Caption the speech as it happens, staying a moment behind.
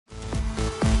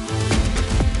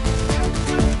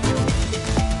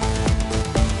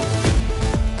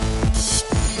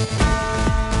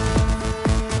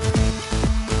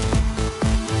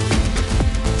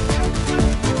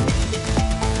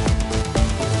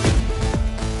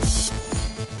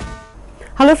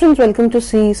Hello friends, welcome to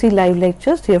CEC Live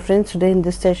Lectures. Dear friends, today in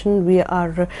this session we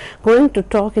are going to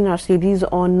talk in our series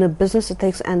on business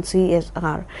ethics and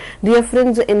CSR. Dear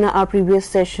friends, in our previous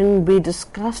session we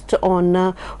discussed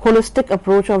on holistic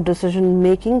approach of decision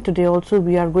making. Today also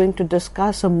we are going to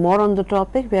discuss more on the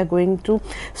topic. We are going to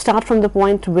start from the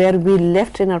point where we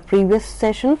left in our previous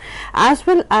session, as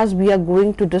well as we are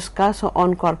going to discuss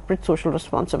on corporate social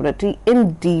responsibility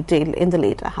in detail in the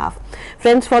later half.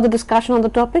 Friends, for the discussion on the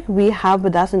topic, we have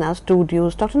with us in our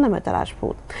studios Dr. Namita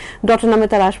Rajput. Dr.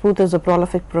 Namita Rajput is a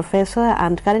prolific professor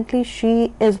and currently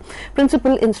she is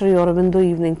principal in Sri Aurobindo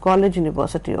Evening College,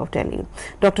 University of Delhi.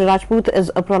 Dr. Rajput is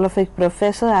a prolific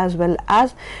professor as well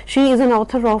as she is an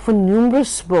author of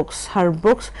numerous books. Her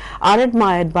books are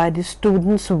admired by the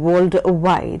students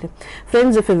worldwide.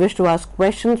 Friends, if you wish to ask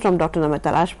questions from Dr.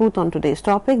 Namita Rajput on today's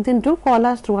topic, then do call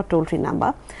us through our toll-free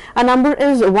number. Our number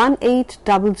is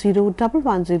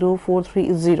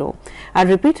 1800110430. I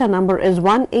repeat, our number is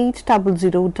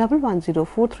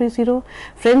 1800110430.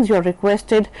 Friends, you are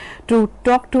requested to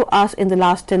talk to us in the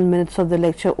last 10 minutes of the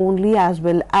lecture only, as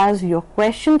well as your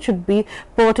question should be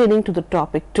pertaining to the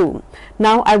topic too.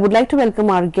 Now, I would like to welcome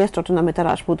our guest, Dr. Namita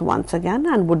Rajput, once again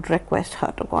and would request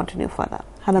her to continue further.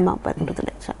 Hello, ma'am. Welcome to the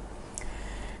lecture.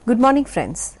 Good morning,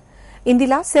 friends. In the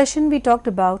last session, we talked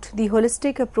about the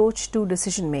holistic approach to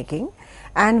decision making,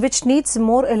 and which needs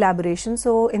more elaboration.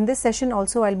 So in this session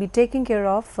also I'll be taking care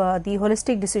of the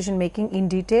holistic decision making in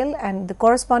detail and the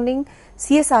corresponding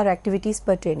CSR activities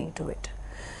pertaining to it.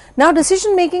 Now,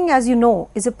 decision making, as you know,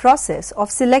 is a process of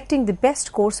selecting the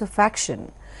best course of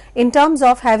action in terms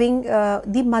of having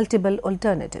the multiple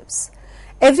alternatives.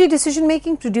 Every decision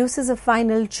making produces a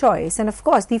final choice, and of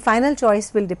course the final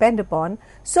choice will depend upon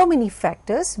so many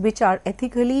factors which are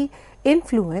ethically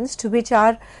influenced, which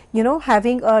are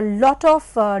having a lot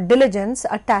of diligence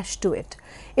attached to it.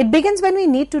 It begins when we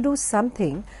need to do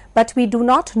something but we do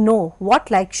not know what,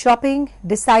 like shopping,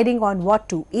 deciding on what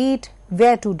to eat,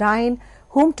 where to dine,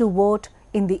 whom to vote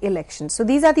in the election. So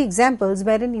these are the examples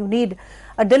wherein you need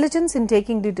a diligence in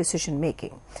taking the decision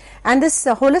making, and this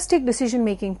holistic decision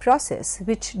making process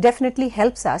which definitely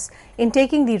helps us in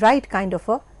taking the right kind of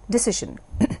a decision.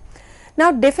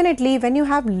 Now, definitely when you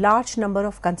have large number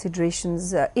of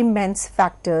considerations, immense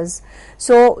factors,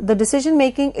 so the decision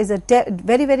making is a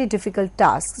very difficult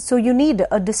task. So you need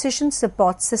a decision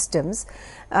support systems.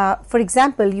 For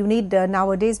example, you need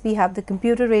nowadays we have the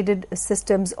computer aided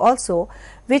systems also,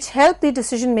 which help the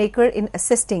decision maker in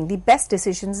assisting the best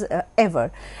decisions ever,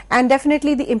 and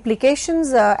definitely the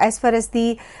implications as far as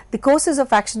the courses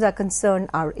of actions are concerned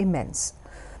are immense.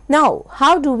 Now,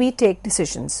 how do we take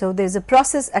decisions? So there is a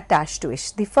process attached to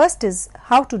it. The first is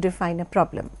how to define a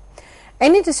problem.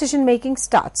 Any decision making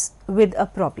starts with a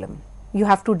problem. You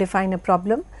have to define a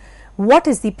problem. What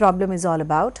is the problem is all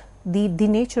about, the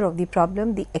nature of the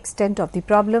problem, the extent of the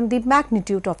problem, the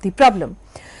magnitude of the problem.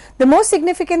 The most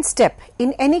significant step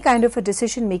in any kind of a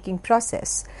decision making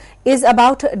process is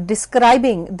about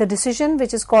describing the decision,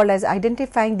 which is called as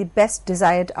identifying the best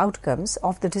desired outcomes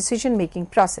of the decision making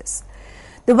process.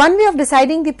 The one way of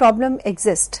deciding the problem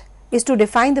exists is to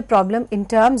define the problem in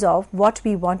terms of what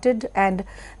we wanted and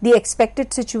the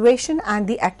expected situation and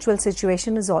the actual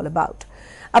situation is all about.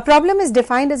 A problem is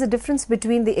defined as a difference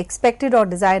between the expected or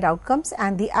desired outcomes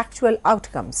and the actual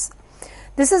outcomes.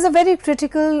 This is a very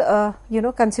critical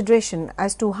consideration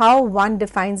as to how one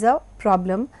defines a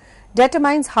problem,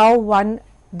 determines how one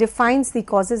defines the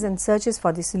causes and searches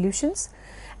for the solutions.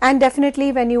 And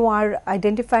definitely when you are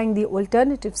identifying the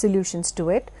alternative solutions to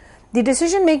it, the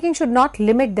decision making should not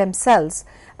limit themselves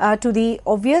to the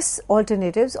obvious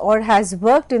alternatives or has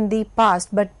worked in the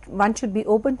past, but one should be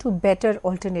open to better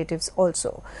alternatives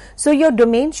also. So your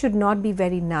domain should not be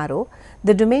very narrow,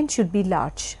 the domain should be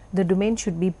large, the domain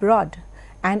should be broad,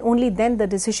 and only then the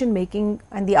decision making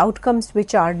and the outcomes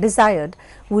which are desired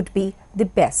would be the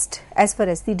best as far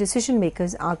as the decision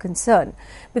makers are concerned.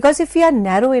 Because if we are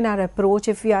narrow in our approach,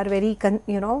 if we are very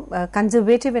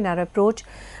conservative in our approach,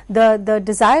 the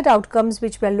desired outcomes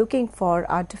which we are looking for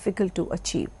are difficult to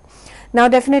achieve. Now,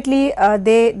 definitely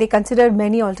they consider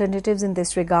many alternatives in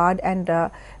this regard, and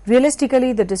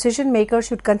realistically the decision maker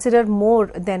should consider more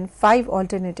than 5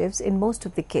 alternatives in most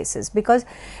of the cases, because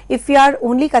if we are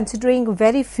only considering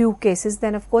very few cases,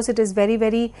 then of course it is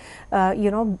very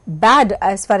bad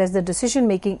as far as the decision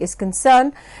making is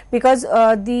concerned, because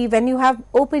when you have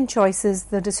open choices,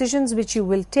 the decisions which you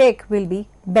will take will be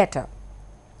better.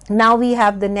 Now we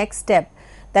have the next step,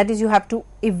 that is you have to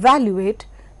evaluate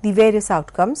the various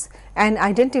outcomes and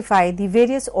identify the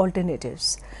various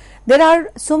alternatives. There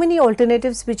are so many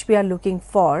alternatives which we are looking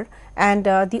for, and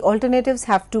the alternatives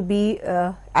have to be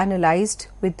analyzed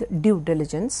with due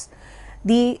diligence.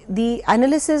 The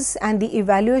analysis and the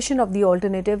evaluation of the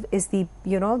alternative is the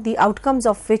outcomes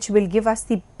of which will give us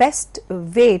the best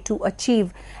way to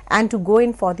achieve and to go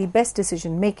in for the best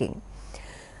decision making.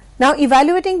 Now,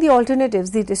 evaluating the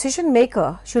alternatives, the decision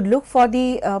maker should look for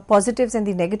the positives and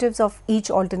the negatives of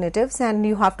each alternatives, and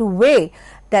you have to weigh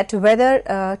that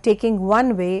whether taking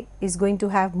one way is going to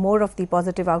have more of the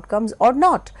positive outcomes or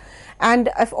not. And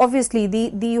obviously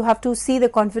you have to see the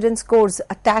confidence scores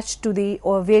attached to the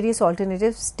various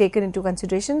alternatives taken into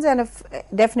considerations, and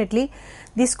definitely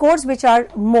the scores which are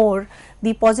more,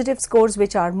 the positive scores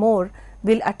which are more,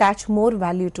 will attach more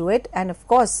value to it, and of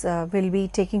course will be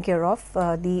taking care of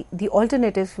the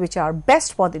alternatives which are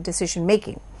best for the decision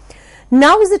making.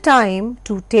 Now is the time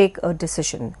to take a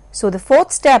decision. So the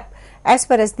fourth step as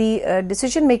far as the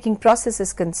decision making process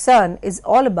is concerned is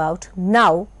all about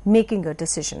now making a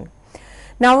decision.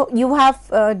 Now you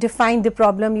have defined the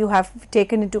problem, you have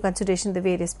taken into consideration the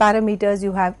various parameters,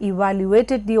 you have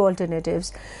evaluated the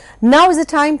alternatives. Now is the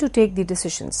time to take the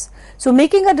decisions. So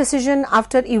making a decision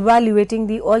after evaluating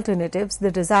the alternatives, the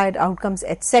desired outcomes,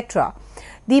 etc.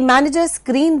 The managers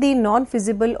screen the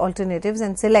non-feasible alternatives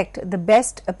and select the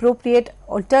best appropriate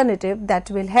alternative that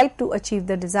will help to achieve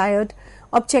the desired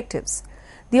objectives.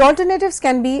 The alternatives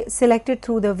can be selected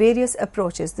through the various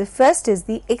approaches. The first is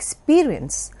the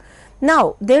experience.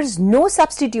 Now, there is no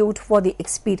substitute for the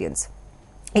experience.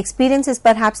 Experience is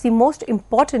perhaps the most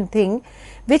important thing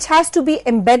which has to be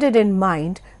embedded in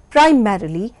mind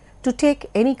primarily to take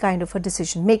any kind of a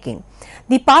decision making.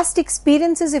 The past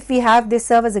experiences, if we have, they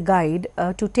serve as a guide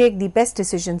to take the best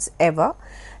decisions ever.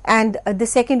 And the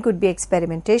second could be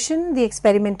experimentation. The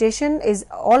experimentation is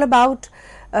all about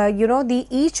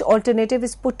each alternative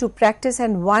is put to practice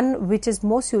and one which is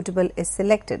more suitable is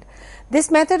selected. This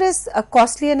method is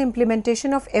costly, and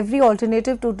implementation of every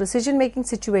alternative to decision making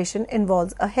situation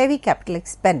involves a heavy capital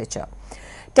expenditure.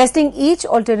 Testing each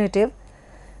alternative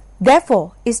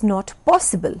therefore is not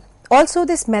possible. Also,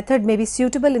 this method may be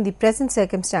suitable in the present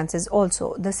circumstances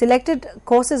also. The selected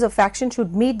courses of action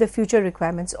should meet the future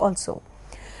requirements also.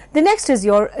 The next is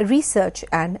your research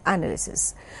and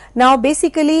analysis. Now,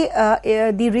 basically,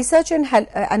 the research and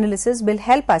analysis will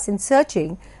help us in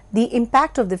searching the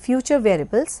impact of the future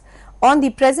variables on the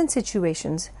present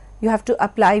situations. You have to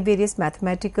apply various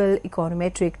mathematical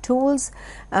econometric tools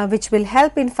which will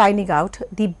help in finding out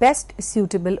the best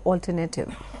suitable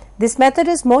alternative. This method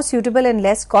is more suitable and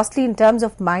less costly in terms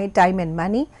of time and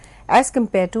money as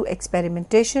compared to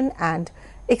experimentation and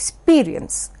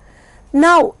experience.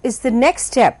 Now is the next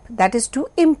step, that is to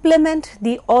implement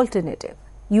the alternative.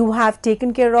 You have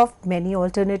taken care of many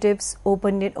alternatives,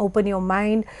 open your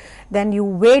mind, then you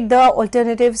weighed the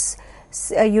alternatives,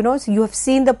 you have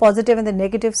seen the positive and the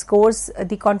negative scores,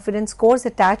 the confidence scores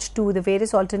attached to the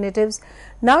various alternatives.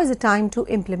 Now is the time to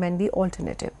implement the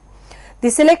alternative. The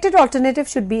selected alternative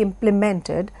should be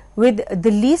implemented with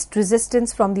the least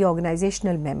resistance from the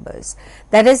organizational members.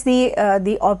 That is, the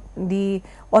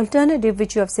alternative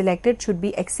which you have selected should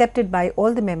be accepted by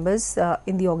all the members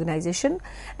in the organization.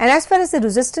 And as far as the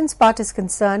resistance part is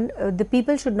concerned, the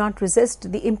people should not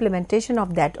resist the implementation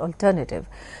of that alternative.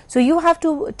 So you have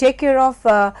to take care of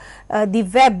the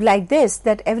web like this,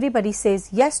 that everybody says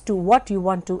yes to what you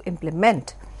want to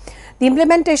implement. The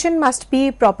implementation must be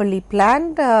properly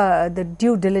planned, the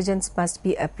due diligence must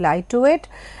be applied to it,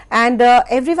 and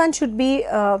everyone should be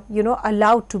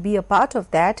allowed to be a part of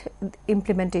that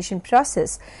implementation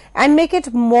process and make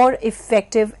it more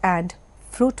effective and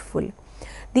fruitful.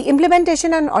 The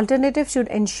implementation and alternative should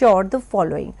ensure the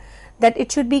following: that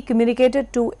it should be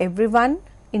communicated to everyone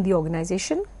in the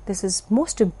organization. This is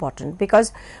most important,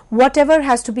 because whatever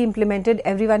has to be implemented,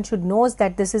 everyone should know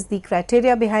that this is the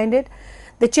criteria behind it.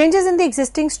 The changes in the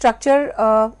existing structure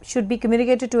should be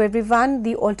communicated to everyone.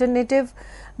 The alternative,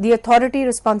 the authority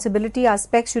responsibility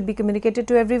aspects should be communicated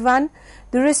to everyone.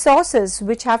 The resources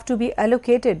which have to be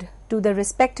allocated to the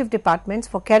respective departments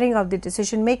for carrying out the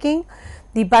decision making,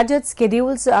 the budget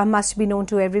schedules must be known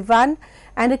to everyone,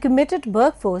 and a committed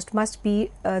workforce must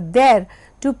be there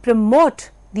to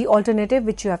promote the alternative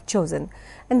which you have chosen.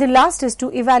 And the last is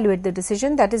to evaluate the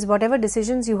decision, that is, whatever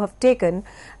decisions you have taken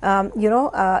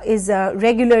is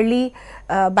regularly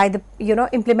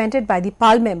implemented by the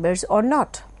PAL members or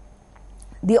not.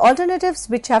 The alternatives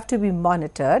which have to be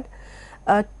monitored,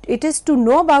 it is to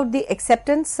know about the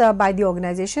acceptance by the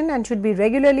organization and should be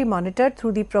regularly monitored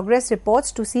through the progress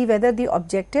reports to see whether the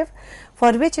objective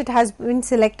for which it has been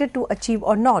selected to achieve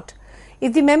or not.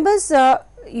 If the members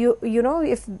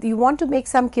if you want to make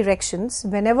some corrections,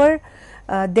 whenever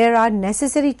there are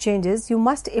necessary changes, you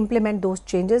must implement those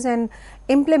changes and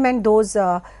implement those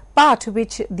part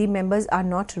which the members are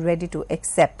not ready to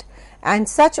accept, and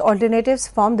such alternatives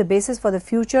form the basis for the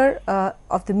future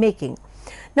of the making.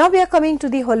 Now we are coming to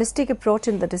the holistic approach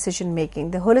in the decision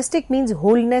making. The holistic means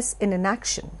wholeness in an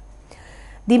action.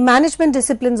 The management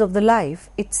disciplines of the life,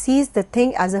 it sees the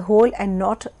thing as a whole and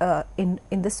not in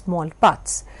the small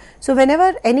parts. So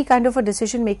whenever any kind of a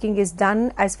decision making is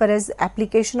done as far as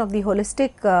application of the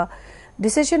holistic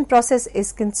decision process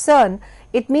is concerned,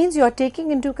 it means you are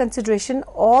taking into consideration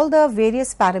all the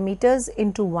various parameters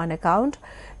into one account.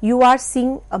 You are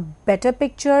seeing a better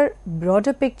picture,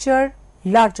 broader picture,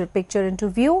 larger picture into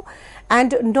view,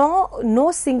 and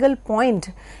no single point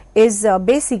is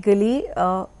basically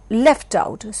left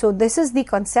out. So this is the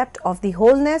concept of the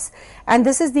wholeness, and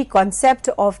this is the concept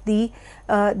of the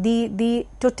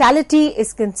totality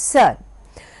is concerned.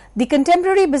 The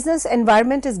contemporary business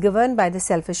environment is governed by the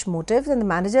selfish motives, and the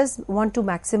managers want to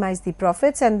maximize the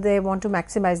profits and they want to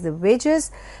maximize the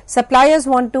wages. Suppliers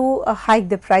want to hike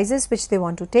the prices which they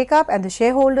want to take up, and the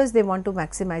shareholders, they want to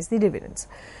maximize the dividends.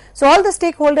 So all the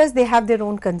stakeholders, they have their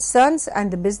own concerns,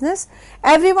 and the business,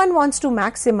 everyone wants to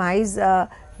maximize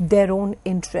their own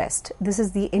interest. This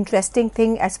is the interesting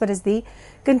thing as far as the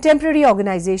contemporary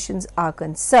organizations are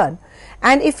concerned.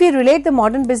 And if we relate the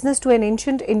modern business to an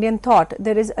ancient Indian thought,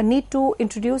 there is a need to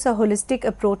introduce a holistic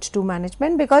approach to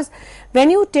management, because when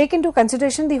you take into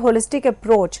consideration the holistic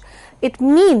approach, it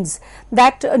means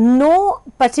that no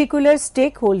particular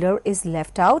stakeholder is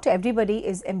left out. Everybody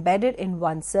is embedded in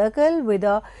one circle with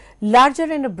a larger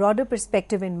and a broader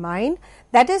perspective in mind.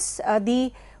 That is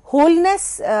the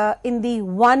wholeness in the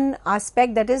one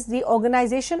aspect, that is the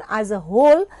organization as a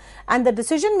whole, and the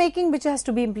decision making which has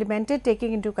to be implemented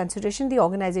taking into consideration the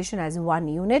organization as one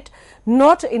unit,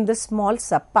 not in the small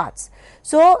subparts.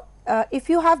 So if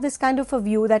you have this kind of a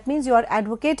view, that means you are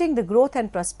advocating the growth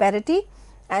and prosperity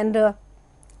and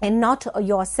not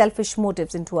your selfish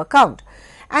motives into account.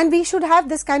 And we should have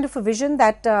this kind of a vision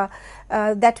that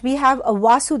that we have a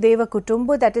Vasudeva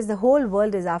Kutumba, that is the whole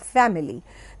world is our family.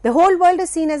 The whole world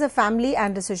is seen as a family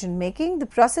and decision making. The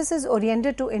process is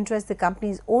oriented to interest the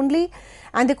companies only,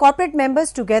 and the corporate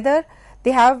members together,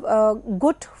 they have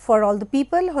good for all the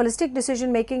people. Holistic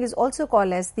decision making is also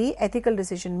called as the ethical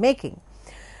decision making.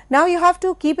 Now you have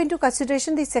to keep into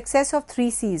consideration the success of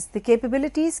 3 C's, the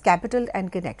capabilities, capital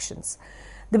and connections.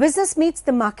 The business meets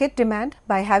the market demand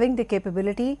by having the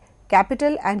capability,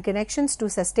 capital and connections to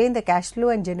sustain the cash flow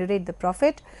and generate the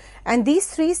profit, and these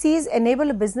 3 C's enable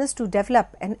a business to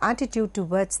develop an attitude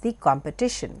towards the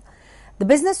competition. The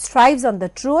business thrives on the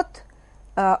truth,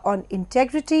 on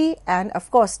integrity, and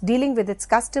of course dealing with its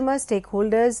customers,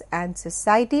 stakeholders and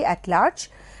society at large,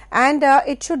 and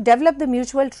it should develop the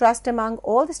mutual trust among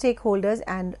all the stakeholders,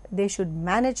 and they should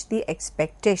manage the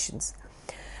expectations.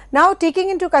 Now, taking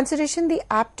into consideration the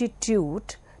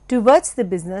aptitude towards the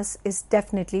business is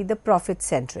definitely the profit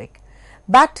centric,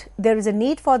 but there is a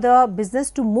need for the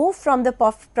business to move from the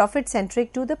profit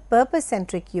centric to the purpose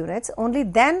centric units. Only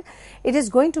then it is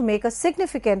going to make a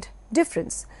significant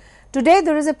difference. Today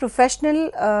there is a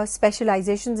professional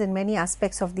specializations in many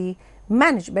aspects of the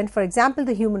management, for example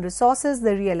the human resources,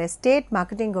 the real estate,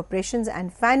 marketing, operations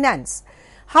and finance.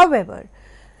 However,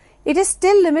 it is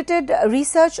still limited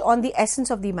research on the essence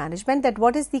of the management, that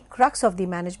what is the crux of the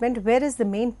management, where is the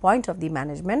main point of the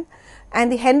management.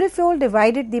 And the Henry Ford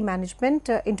divided the management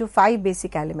into 5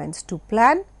 basic elements: to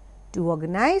plan, to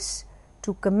organize,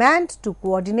 to command, to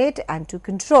coordinate and to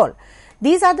control.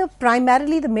 These are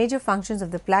primarily the major functions of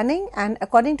the planning, and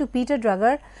according to Peter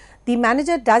Drucker, the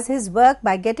manager does his work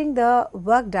by getting the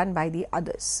work done by the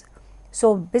others.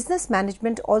 So business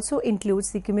management also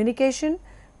includes the communication,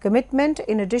 commitment,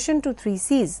 in addition to 3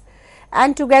 C's,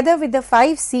 and together with the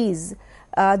 5 C's,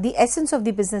 the essence of the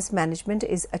business management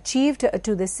is achieved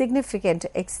to the significant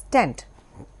extent.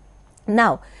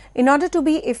 Now, in order to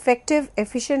be effective,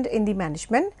 efficient in the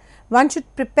management, one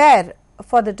should prepare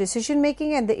for the decision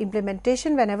making and the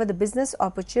implementation whenever the business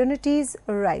opportunities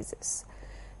arises.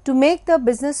 To make the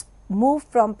business move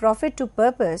from profit to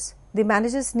purpose, the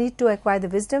managers need to acquire the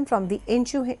wisdom from the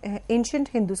ancient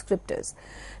Hindu scriptures.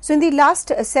 So in the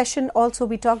last session also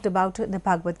we talked about the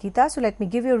Bhagavad Gita. So let me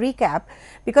give you a recap,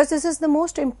 because this is the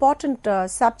most important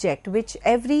subject which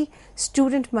every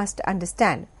student must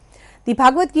understand. The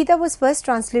Bhagavad Gita was first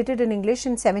translated in English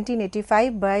in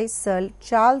 1785 by Sir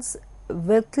Charles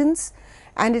Wilkins,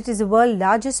 and it is the world's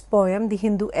largest poem, the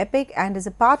Hindu epic, and is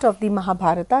a part of the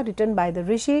Mahabharata written by the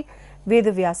Rishi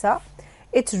Vedavyasa.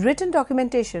 Its written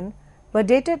documentation were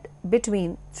dated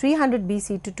between 300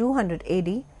 BC to 200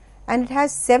 AD, and it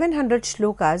has 700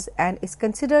 shlokas and is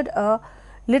considered a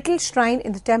little shrine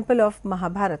in the temple of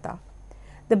Mahabharata.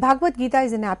 The Bhagavad Gita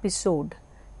is an episode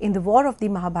in the war of the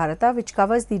Mahabharata which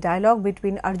covers the dialogue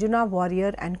between Arjuna,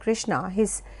 warrior, and Krishna,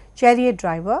 his chariot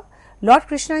driver. Lord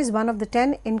Krishna is one of the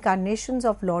 10 incarnations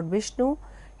of Lord Vishnu,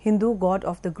 Hindu god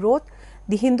of the growth.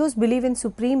 The Hindus believe in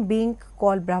supreme being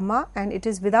called Brahma, and it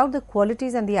is without the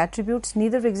qualities and the attributes,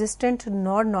 neither existent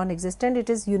nor non-existent. It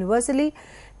is universally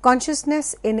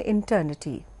consciousness in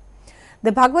eternity.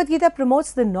 The Bhagavad Gita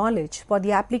promotes the knowledge for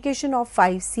the application of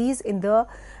 5 C's in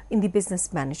the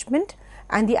business management,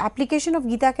 and the application of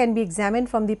Gita can be examined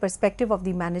from the perspective of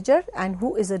the manager and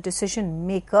who is a decision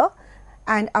maker.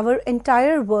 And our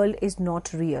entire world is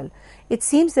not real. It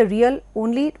seems the real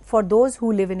only for those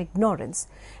who live in ignorance.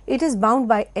 It is bound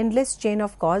by endless chain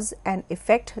of cause and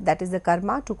effect, that is the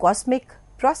karma, to cosmic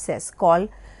process called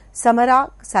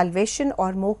samara. Salvation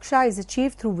or moksha is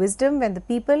achieved through wisdom when the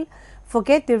people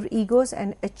forget their egos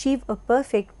and achieve a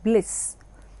perfect bliss.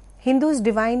 Hindus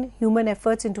divide human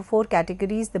efforts into 4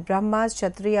 categories: the Brahmas,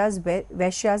 Kshatriyas,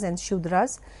 Vaishyas, and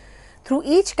Shudras. Through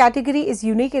each category is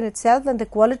unique in itself, and the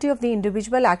quality of the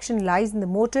individual action lies in the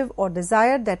motive or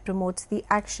desire that promotes the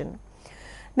action.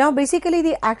 Now, basically,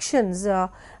 the actions are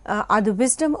the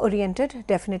wisdom oriented,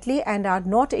 definitely, and are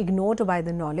not ignored by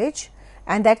the knowledge,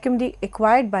 and that can be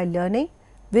acquired by learning.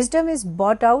 Wisdom is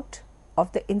brought out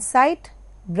of the insight.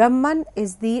 Brahman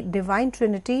is the divine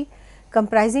trinity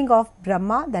comprising of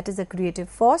Brahma, that is the creative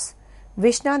force,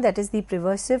 Vishnu, that is the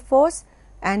perversive force,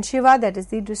 and Shiva, that is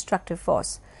the destructive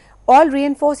force. All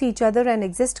reinforce each other and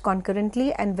exist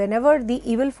concurrently, and whenever the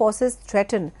evil forces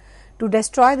threaten to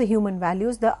destroy the human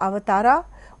values, the avatara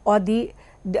or the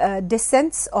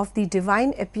descents of the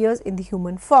divine appears in the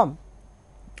human form.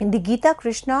 In the Gita,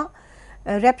 Krishna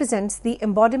represents the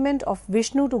embodiment of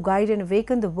Vishnu to guide and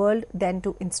awaken the world, then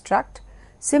to instruct.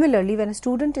 Similarly, when a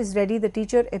student is ready, the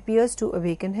teacher appears to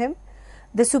awaken him.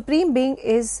 The Supreme Being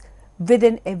is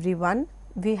within everyone.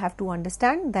 We have to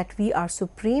understand that we are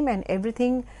supreme, and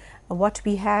everything what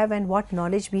we have and what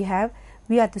knowledge we have,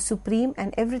 we are the supreme,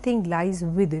 and everything lies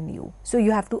within you. So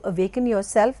you have to awaken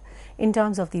yourself in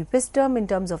terms of the wisdom, in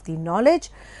terms of the knowledge,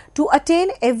 to attain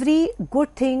every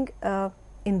good thing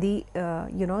in the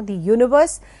the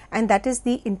universe, and that is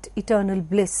the eternal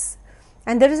bliss.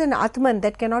 And there is an Atman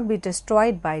that cannot be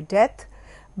destroyed by death,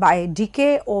 by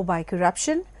decay, or by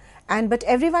corruption. But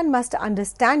everyone must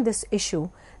understand this issue,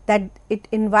 that it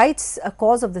invites a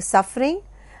cause of the suffering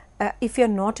if you are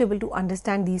not able to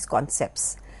understand these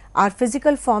concepts. Our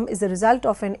physical form is the result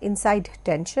of an inside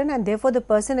tension, and therefore the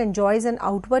person enjoys an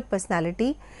outward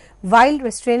personality while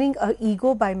restraining a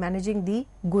ego by managing the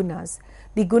gunas.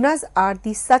 The gunas are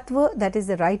the sattva, that is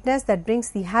the rightness that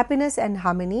brings the happiness and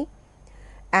harmony,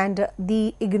 and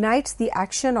the ignites the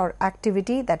action or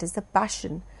activity, that is the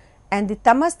passion. And the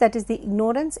tamas, that is the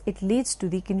ignorance, it leads to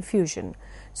the confusion.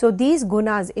 So these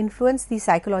gunas influence the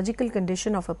psychological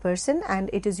condition of a person, and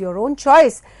it is your own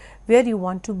choice where you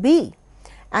want to be.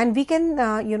 And we can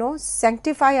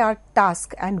sanctify our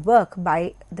task and work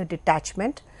by the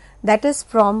detachment, that is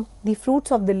from the fruits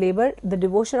of the labor, the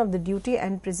devotion of the duty,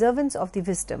 and preservance of the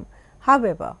wisdom.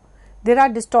 However, there are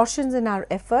distortions in our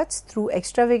efforts through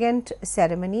extravagant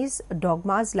ceremonies,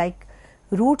 dogmas like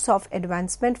routes of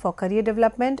advancement for career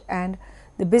development, and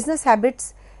the business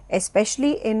habits,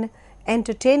 especially in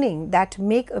entertaining, that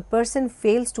make a person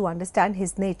fails to understand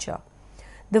his nature.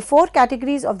 The 4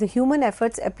 categories of the human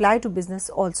efforts apply to business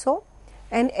also,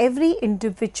 and every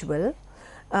individual,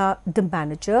 the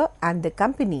manager and the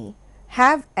company,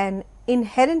 have an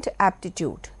inherent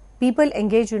aptitude. People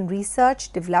engage in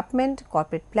research, development,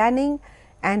 corporate planning,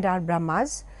 and are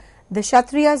Brahmas. The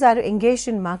Kshatriyas are engaged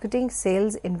in marketing,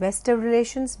 sales, investor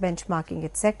relations, benchmarking,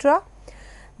 etc.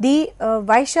 The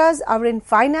Vaishyas are in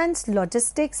finance,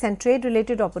 logistics, and trade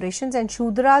related operations, and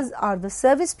Shudras are the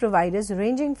service providers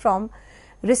ranging from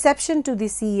reception to the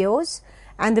CEOs,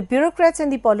 and the bureaucrats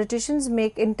and the politicians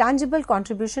make intangible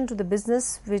contribution to the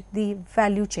business with the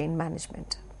value chain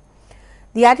management.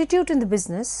 The attitude in the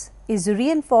business is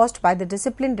reinforced by the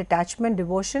discipline, detachment,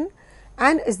 devotion,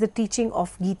 and is the teaching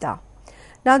of Gita.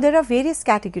 Now, there are various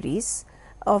categories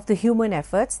of the human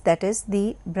efforts, that is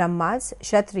the Brahmas,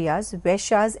 Kshatriyas,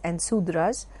 Vaishyas, and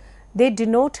Sudras. They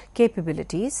denote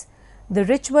capabilities. The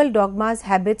ritual, dogmas,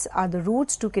 habits are the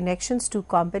roots to connections to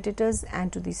competitors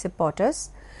and to the supporters.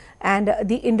 And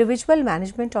the individual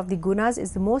management of the gunas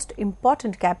is the most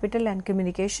important capital, and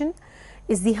communication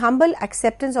is the humble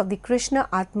acceptance of the Krishna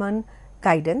Atman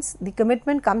guidance. The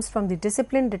commitment comes from the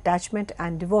discipline, detachment,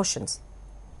 and devotions.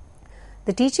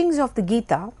 The teachings of the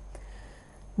Gita,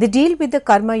 they deal with the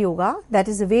karma yoga, that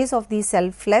is the ways of the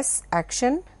selfless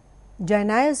action,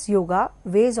 Jnana's yoga,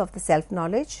 ways of the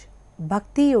self-knowledge,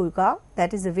 Bhakti Yoga,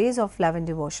 that is the ways of love and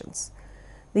devotions.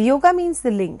 The yoga means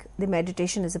the link, the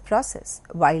meditation is a process,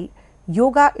 while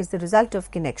yoga is the result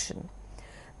of connection.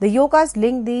 The yogas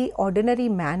link the ordinary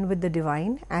man with the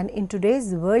divine, and in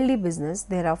today's worldly business,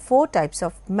 there are 4 types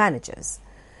of managers.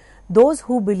 Those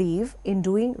who believe in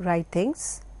doing right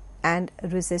things and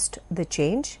resist the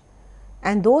change,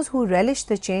 and those who relish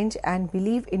the change and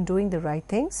believe in doing the right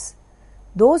things,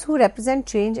 those who represent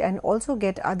change and also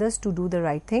get others to do the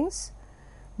right things,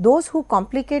 those who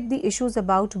complicate the issues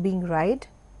about being right,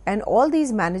 and all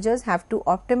these managers have to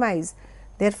optimize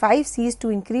their 5 C's to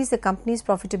increase the company's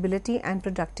profitability and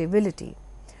productivity.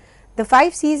 The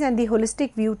 5 C's and the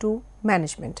holistic view to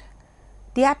management.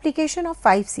 The application of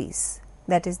 5 C's,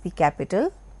 that is the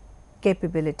capital,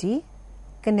 capability,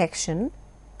 connection,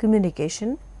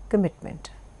 communication,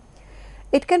 commitment.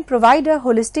 It can provide a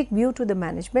holistic view to the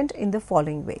management in the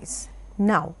following ways.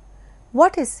 Now,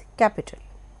 what is capital?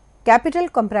 Capital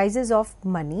comprises of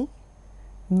money,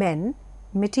 men,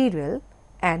 material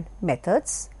and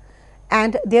methods,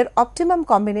 and their optimum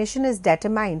combination is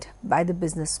determined by the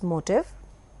business motive.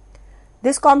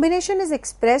 This combination is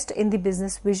expressed in the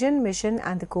business vision, mission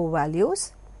and the core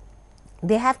values.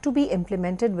 They have to be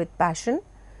implemented with passion,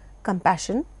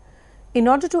 compassion in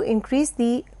order to increase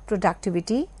the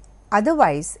productivity.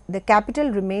 Otherwise, the capital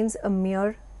remains a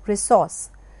mere resource.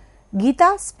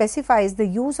 Gita specifies the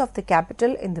use of the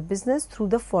capital in the business through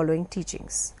the following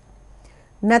teachings.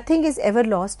 Nothing is ever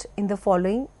lost in the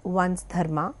following one's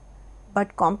dharma,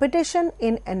 but competition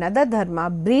in another dharma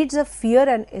breeds a fear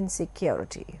and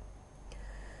insecurity.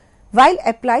 While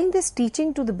applying this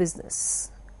teaching to the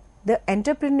business, the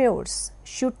entrepreneurs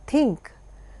should think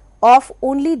of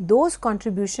only those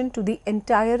contributions to the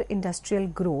entire industrial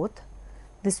growth.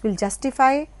 This will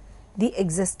justify the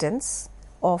existence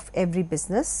of every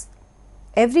business.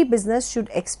 Every business should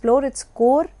explore its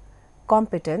core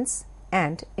competence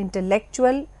and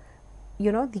intellectual,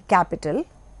 the capital.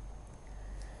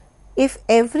 If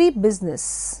every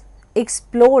business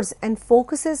explores and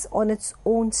focuses on its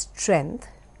own strength,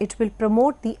 it will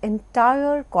promote the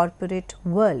entire corporate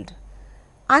world.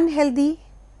 Unhealthy,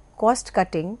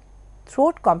 cost-cutting,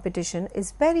 throat competition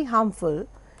is very harmful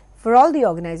for all the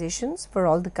organizations, for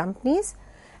all the companies,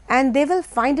 and they will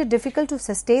find it difficult to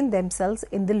sustain themselves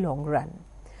in the long run.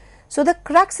 So, the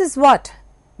crux is what?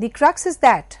 The crux is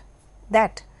that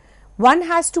one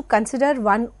has to consider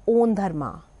one's own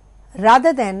dharma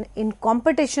rather than in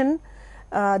competition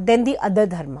than the other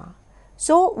dharma.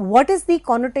 So, what is the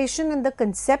connotation and the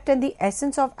concept and the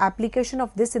essence of application of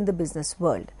this in the business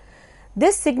world?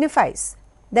 This signifies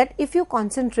that if you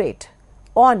concentrate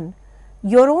on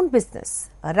your own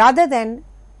business rather than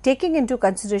taking into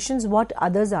considerations what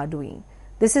others are doing,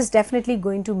 this is definitely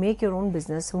going to make your own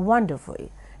business wonderful,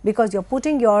 because you're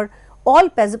putting your all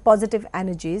positive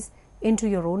energies into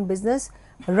your own business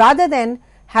rather than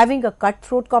having a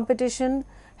cutthroat competition,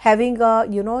 having a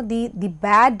the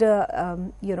bad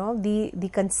the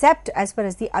concept as far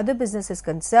as the other business is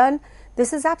concerned.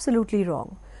 This is absolutely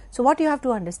wrong. So what you have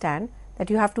to understand, that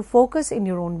you have to focus in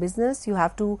your own business, you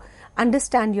have to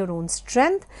understand your own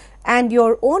strength and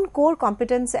your own core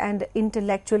competence and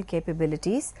intellectual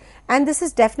capabilities, and this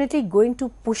is definitely going to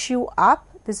push you up.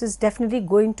 This is definitely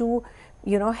going to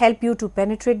help you to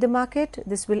penetrate the market.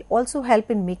 This will also help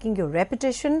in making your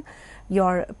reputation,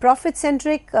 your profit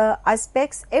centric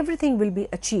aspects, everything will be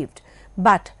achieved.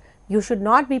 But you should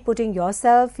not be putting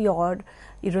yourself, your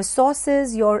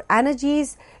resources, your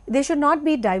energies, they should not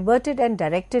be diverted and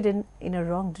directed in a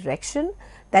wrong direction,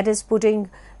 that is putting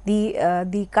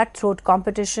the cutthroat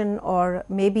competition or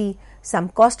maybe some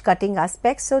cost cutting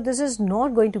aspects. So this is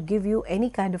not going to give you any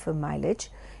kind of a mileage.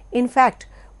 In fact,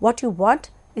 what you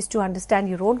want is to understand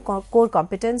your own core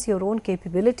competence, your own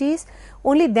capabilities.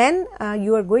 Only then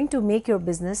you are going to make your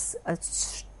business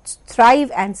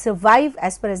thrive and survive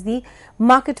as far as the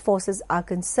market forces are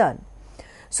concerned.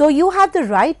 So you have the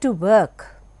right to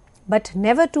work, but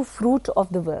never to fruit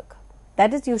of the work.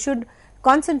 That is, you should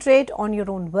concentrate on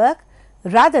your own work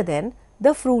rather than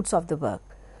the fruits of the work.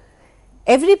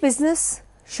 Every business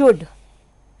should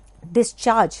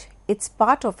discharge its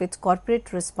part of its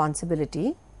corporate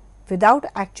responsibility without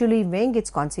actually weighing its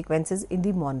consequences in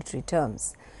the monetary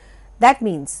terms. That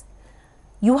means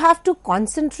you have to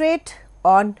concentrate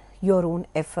on your own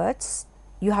efforts,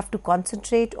 you have to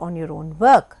concentrate on your own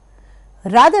work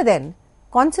rather than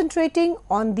concentrating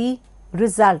on the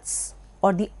results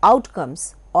or the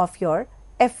outcomes of your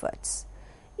efforts.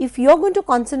 If you are going to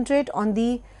concentrate on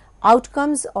the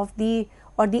outcomes of the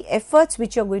efforts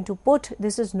which you are going to put,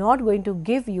 this is not going to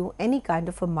give you any kind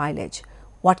of a mileage.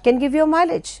 What can give you a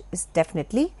mileage is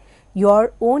definitely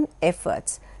your own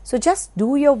efforts. So just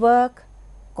do your work,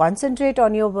 concentrate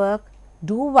on your work,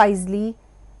 do wisely,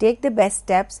 take the best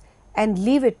steps and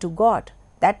leave it to God.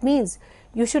 That means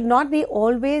you should not be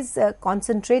always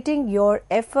concentrating your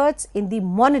efforts in the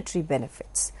monetary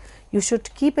benefits. You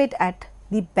should keep it at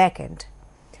the back end.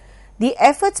 The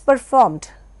efforts performed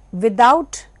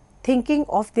without thinking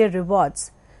of their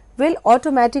rewards will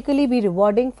automatically be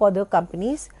rewarding for the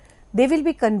companies. They will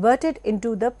be converted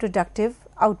into the productive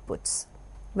outputs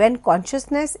when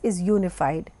consciousness is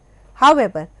unified.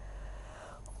 However,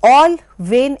 all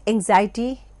vain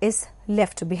anxiety is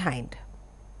left behind.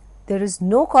 There is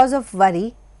no cause of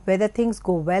worry whether things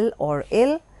go well or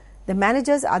ill. The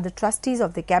managers are the trustees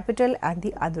of the capital and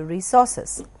the other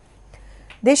resources.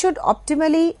 They should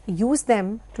optimally use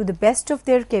them to the best of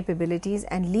their capabilities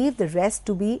and leave the rest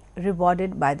to be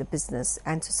rewarded by the business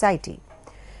and society.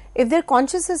 If their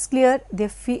conscience is clear, their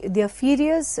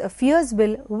fears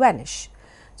will vanish.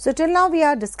 So till now we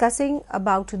are discussing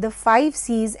about the 5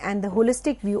 C's and the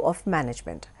holistic view of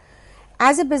management.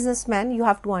 As a businessman, you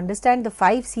have to understand the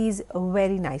 5 C's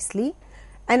very nicely.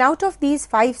 And out of these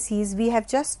 5 C's, we have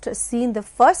just seen the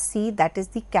first C, that is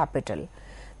the capital.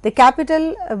 The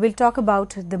capital will talk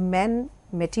about the men,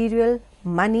 material,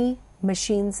 money,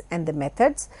 machines and the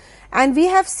methods. And we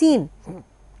have seen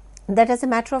that as a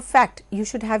matter of fact, you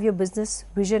should have your business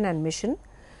vision and mission.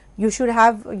 You should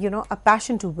have, a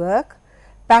passion to work,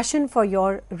 passion for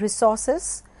your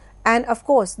resources. And of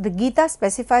course, the Gita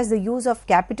specifies the use of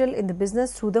capital in the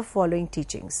business through the following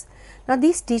teachings. Now,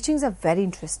 these teachings are very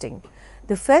interesting.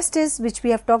 The first is, which we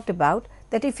have talked about,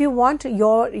 that if you want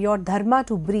your dharma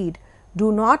to breed,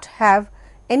 do not have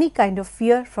any kind of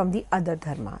fear from the other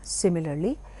dharma.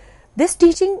 Similarly, this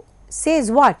teaching says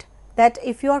what? That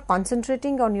if you are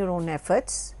concentrating on your own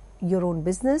efforts, your own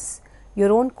business,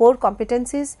 your own core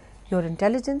competencies, your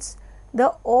intelligence,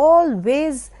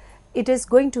 always it is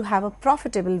going to have a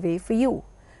profitable way for you.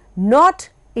 Not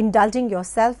indulging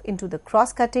yourself into the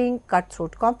cross-cutting,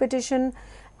 cutthroat competition,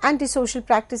 antisocial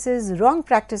practices, wrong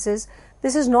practices.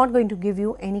 This is not going to give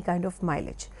you any kind of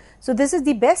mileage. So this is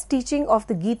the best teaching of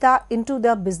the Gita into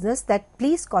the business, that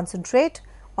please concentrate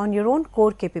on your own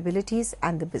core capabilities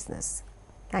and the business.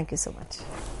 Thank you so much.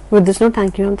 With this note,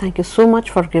 thank you, and thank you so much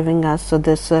for giving us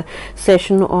this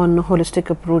session on holistic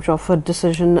approach of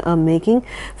decision making.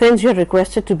 Friends, you are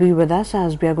requested to be with us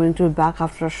as we are going to be back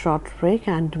after a short break,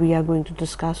 and we are going to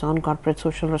discuss on corporate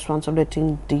social responsibility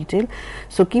in detail.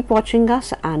 So keep watching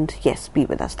us, and yes, be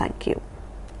with us. Thank you.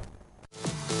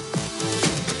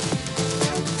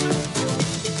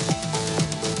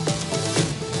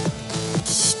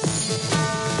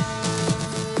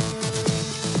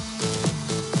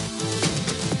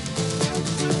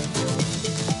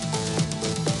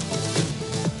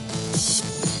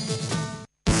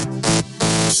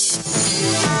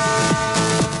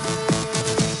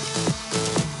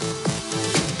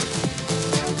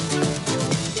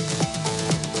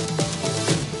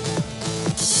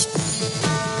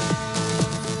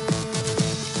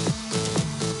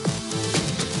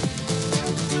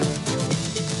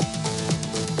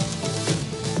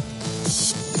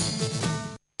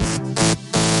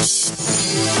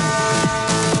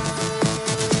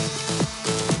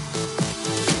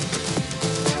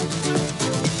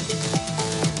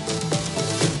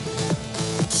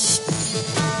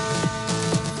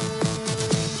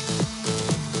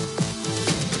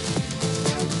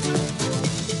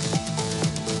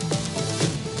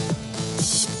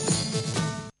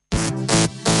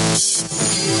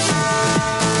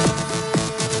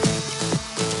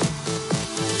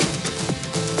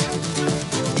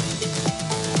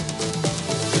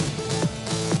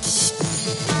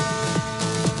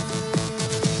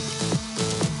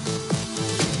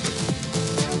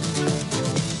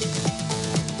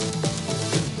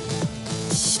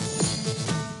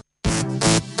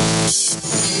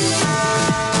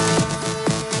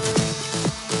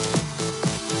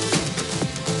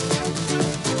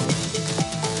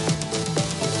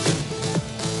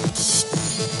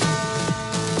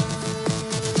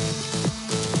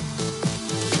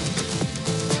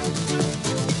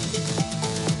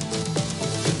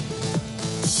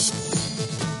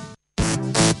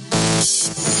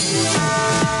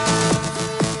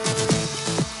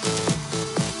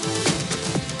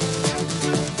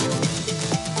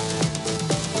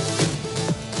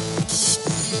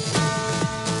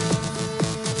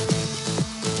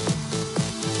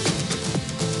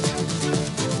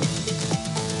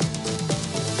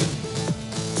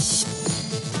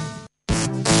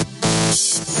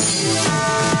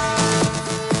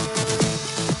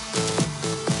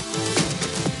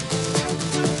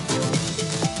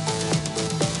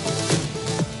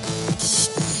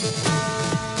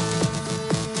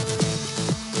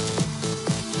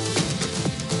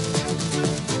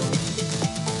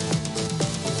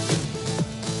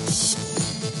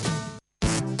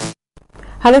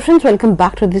 Hello friends, welcome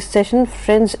back to this session.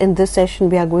 Friends, in this session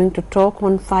we are going to talk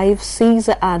on 5 C's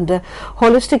and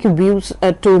holistic views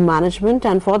to management,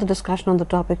 and for the discussion on the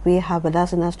topic we have with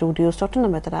us in our studios Dr.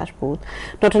 Namita Rajput.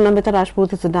 Dr. Namita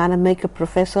Rajput is a dynamic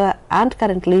professor and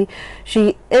currently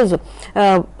she is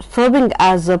serving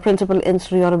as a principal in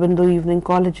Sri Aurobindo Evening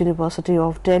College, University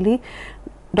of Delhi.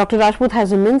 Dr. Rajput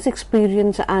has immense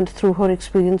experience, and through her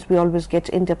experience we always get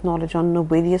in-depth knowledge on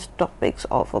various topics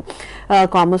of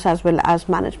commerce as well as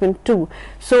management too.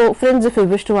 So friends, if you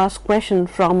wish to ask question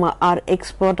from our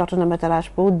expert Dr. Namita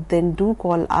Rajput, then do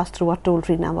call us through our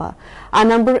toll-free number. Our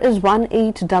number is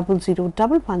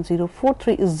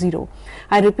 1800110430.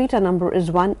 I repeat, our number is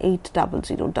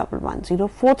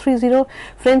 1800110430.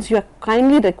 Friends, you are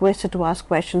kindly requested to ask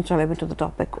questions relevant to the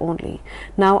topic only.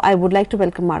 Now I would like to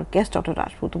welcome our guest Dr.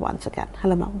 Rajput once again.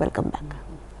 Hello ma'am, welcome back.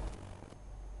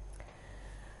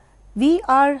 We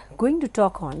are going to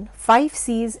talk on 5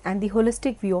 C's and the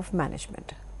holistic view of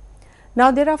management.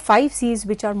 Now there are 5 C's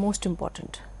which are most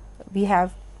important. We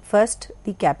have first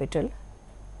the capital,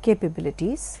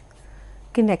 capabilities,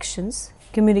 connections,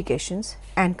 communications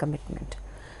and commitment.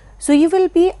 So you will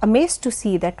be amazed to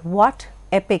see that what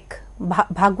epic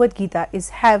Bhagavad Gita is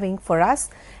having for us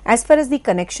as far as the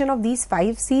connection of these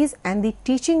 5 C's and the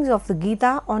teachings of the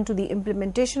Gita onto the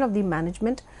implementation of the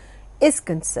management is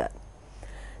concerned.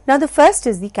 Now the first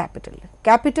is the capital.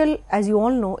 Capital, as you all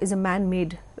know, is a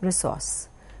man-made resource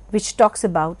which talks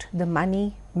about the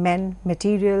money, men,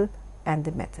 material and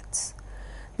the methods.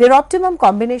 Their optimum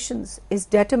combinations is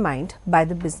determined by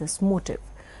the business motive.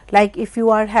 Like if you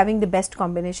are having the best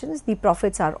combinations, the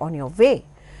profits are on your way.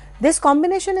 This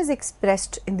combination is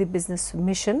expressed in the business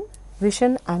mission,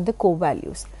 vision and the core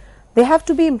values. They have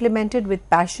to be implemented with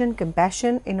passion,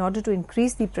 compassion in order to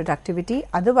increase the productivity.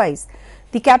 Otherwise,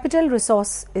 the capital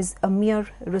resource is a mere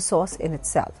resource in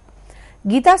itself.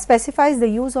 Gita specifies the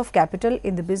use of capital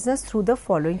in the business through the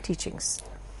following teachings.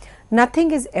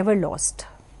 Nothing is ever lost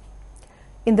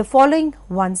in the following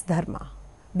one's dharma,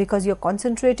 because you are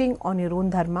concentrating on your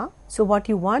own dharma. So what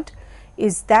you want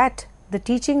is that the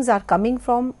teachings are coming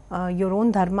from your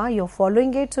own dharma, you are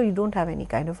following it, so you don't have any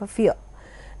kind of a fear.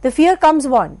 The fear comes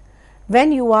when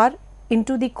you are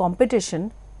into the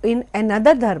competition in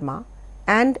another dharma,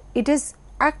 and it is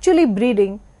actually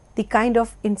breeding the kind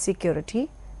of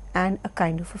insecurity and a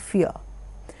kind of a fear.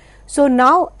 So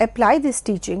now apply this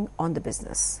teaching on the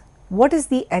business. What is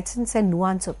the essence and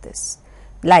nuance of this?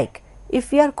 Like,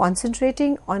 if we are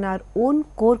concentrating on our own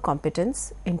core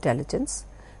competence, intelligence,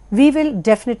 we will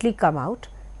definitely come out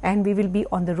and we will be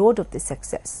on the road of the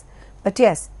success. But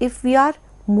yes, if we are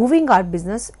moving our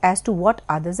business as to what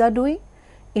others are doing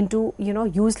into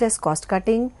useless cost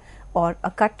cutting or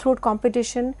a cutthroat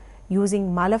competition,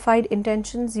 using malified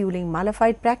intentions, using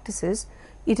malified practices,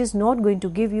 it is not going to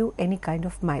give you any kind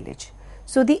of mileage.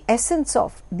 So the essence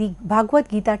of the Bhagavad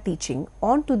Gita teaching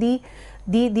on to the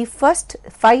first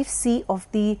 5 C of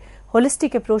the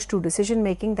holistic approach to decision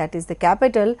making, that is the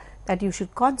capital, that you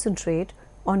should concentrate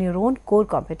on your own core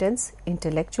competence,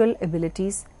 intellectual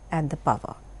abilities and the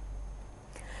power.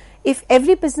 If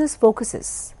every business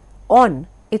focuses on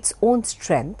its own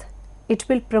strength, it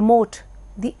will promote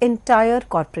the entire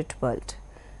corporate world.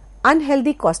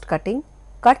 Unhealthy cost cutting,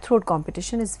 cutthroat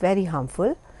competition is very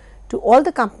harmful to all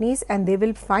the companies, and they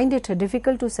will find it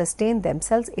difficult to sustain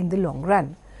themselves in the long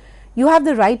run. You have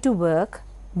the right to work,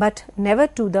 but never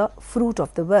to the fruit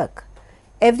of the work.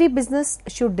 Every business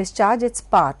should discharge its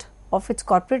part of its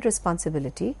corporate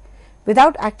responsibility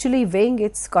without actually weighing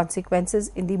its consequences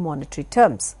in the monetary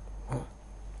terms.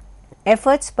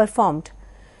 Efforts performed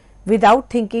without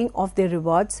thinking of their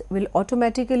rewards will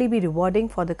automatically be rewarding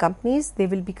for the companies. They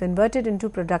will be converted into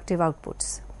productive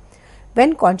outputs.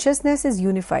 When consciousness is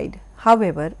unified,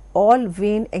 however, all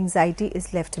vain anxiety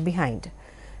is left behind.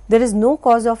 There is no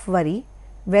cause of worry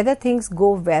whether things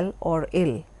go well or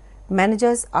ill.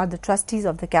 Managers are the trustees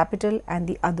of the capital and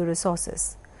the other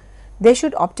resources. They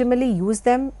should optimally use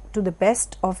them to the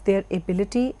best of their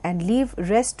ability and leave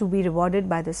rest to be rewarded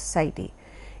by the society.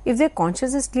 If their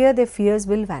conscience is clear, their fears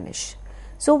will vanish.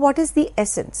 So what is the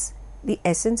essence? The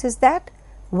essence is that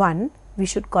 1. We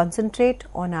should concentrate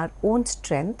on our own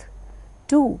strength.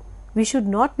 2. We should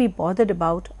not be bothered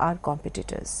about our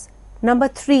competitors. Number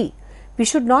 3. We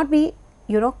should not be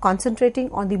concentrating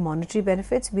on the monetary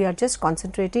benefits. We are just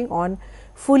concentrating on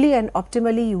fully and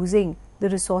optimally using the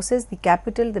resources, the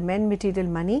capital, the men, material,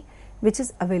 money which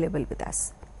is available with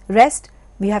us. Rest,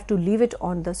 we have to leave it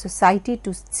on the society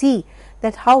to see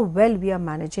that how well we are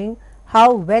managing,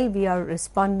 how well we are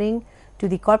responding to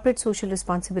the corporate social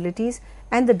responsibilities,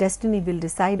 and the destiny will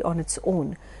decide on its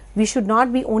own. We should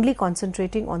not be only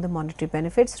concentrating on the monetary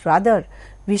benefits. Rather,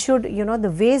 we should,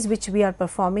 the ways which we are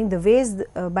performing, the ways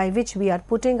by which we are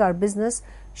putting our business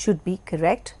should be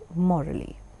correct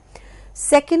morally.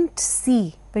 Second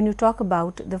C, when you talk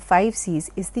about the 5 C's,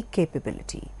 is the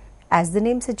capability. As the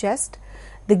name suggests,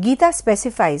 the Gita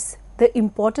specifies the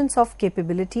importance of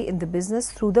capability in the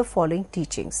business through the following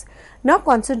teachings. Now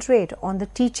concentrate on the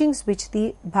teachings which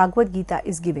the Bhagavad Gita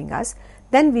is giving us.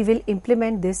 Then we will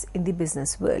implement this in the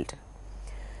business world.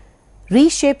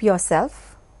 Reshape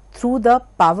yourself through the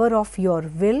power of your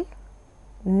will.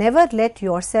 Never let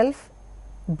yourself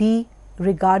be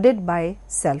regarded by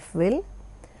self-will.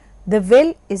 The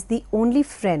will is the only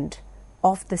friend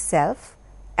of the self,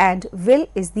 and will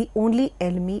is the only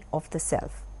enemy of the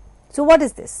self. So what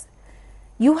is this?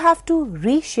 You have to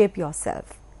reshape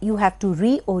yourself. You have to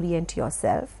reorient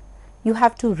yourself. You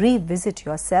have to revisit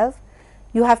yourself.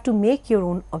 You have to make your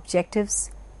own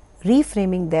objectives,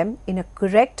 reframing them in a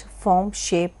correct form,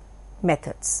 shape,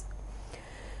 methods.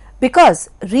 Because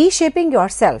reshaping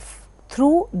yourself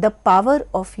through the power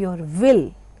of your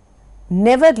will,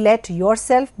 never let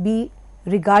yourself be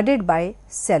regarded by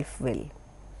self-will.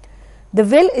 The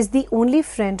will is the only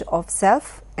friend of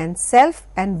self,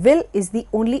 and will is the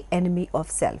only enemy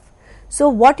of self. So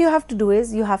what you have to do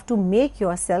is you have to make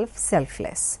yourself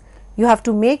selfless. You have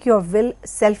to make your will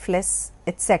selfless,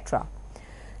 etc.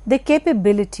 The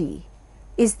capability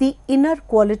is the inner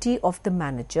quality of the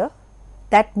manager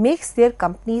that makes their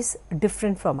companies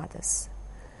different from others.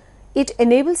 It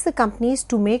enables the companies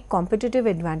to make competitive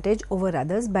advantage over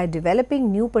others by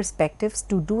developing new perspectives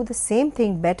to do the same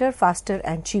thing better, faster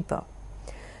and cheaper.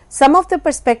 Some of the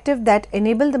perspectives that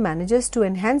enable the managers to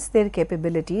enhance their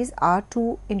capabilities are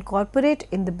to incorporate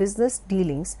in the business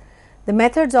dealings the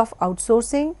methods of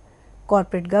outsourcing,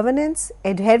 corporate governance,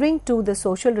 adhering to the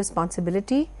social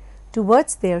responsibility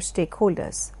towards their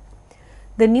stakeholders.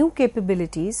 The new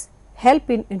capabilities help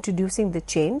in introducing the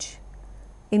change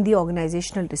in the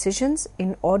organizational decisions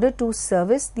in order to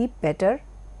service the better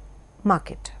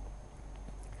market.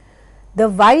 The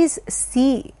wise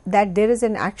see that there is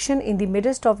an action in the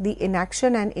midst of the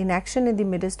inaction and inaction in the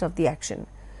midst of the action.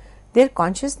 Their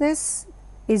consciousness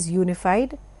is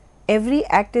unified. Every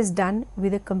act is done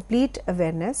with a complete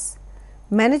awareness.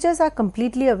 Managers are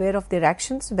completely aware of their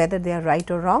actions, whether they are right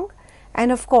or wrong,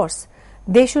 and of course,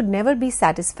 they should never be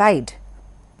satisfied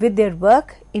with their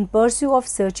work in pursuit of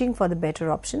searching for the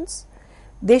better options.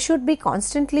 They should be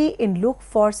constantly in look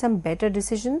for some better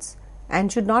decisions and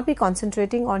should not be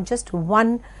concentrating on just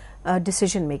one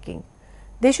decision making.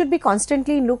 They should be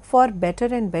constantly in look for better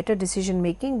and better decision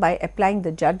making by applying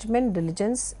the judgment,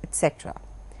 diligence, etc.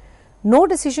 No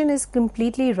decision is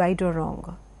completely right or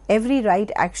wrong. Every right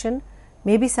action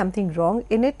may be something wrong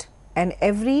in it, and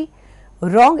every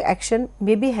wrong action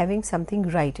may be having something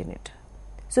right in it.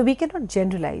 So we cannot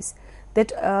generalize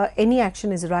that any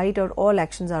action is right or all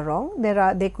actions are wrong.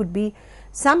 There could be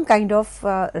some kind of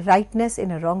rightness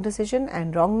in a wrong decision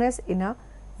and wrongness in a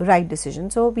right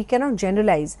decision. So we cannot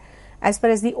generalize as far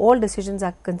as the all decisions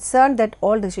are concerned that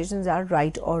all decisions are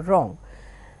right or wrong.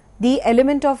 The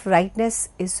element of rightness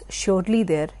is surely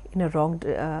there in a wrong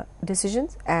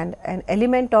decisions, and an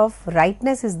element of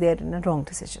rightness is there in a wrong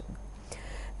decision.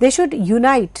 They should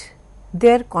unite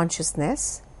their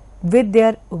consciousness with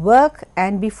their work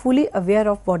and be fully aware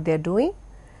of what they are doing,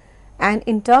 and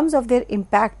in terms of their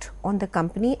impact on the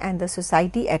company and the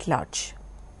society at large.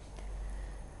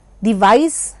 The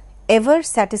wise, ever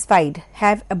satisfied,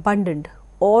 have abundant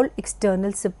all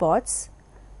external supports.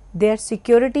 Their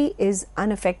security is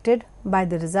unaffected by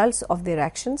the results of their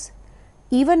actions.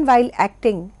 Even while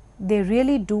acting, they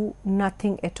really do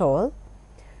nothing at all.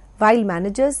 While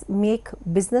managers make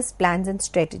business plans and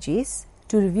strategies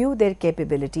to review their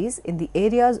capabilities in the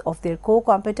areas of their core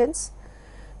competence,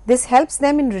 this helps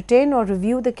them in retain or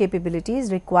review the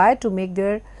capabilities required to make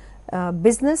their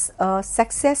business a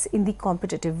success in the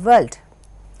competitive world.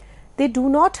 They do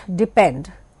not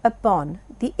depend upon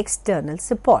the external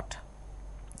support.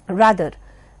 Rather,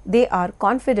 they are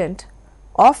confident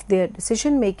of their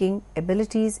decision-making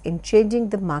abilities in changing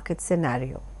the market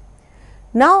scenario.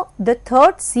 Now, the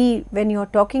third C when you are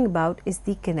talking about is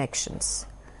the connections.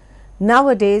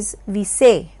 Nowadays, we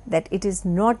say that it is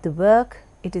not the work,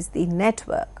 it is the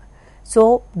network.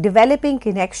 So, developing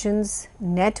connections,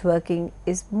 networking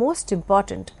is most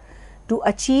important to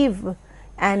achieve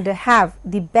and have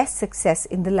the best success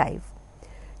in the life.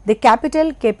 The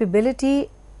capital capability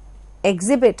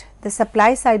exhibit the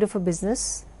supply side of a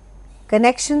business.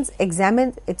 Connections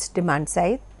examine its demand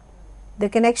side. The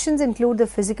connections include the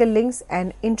physical links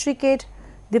and intricate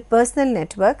the personal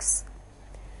networks.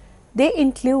 They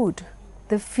include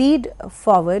the feed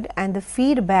forward and the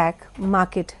feedback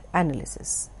market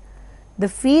analysis. The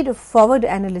feed forward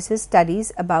analysis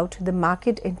studies about the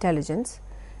market intelligence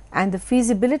and the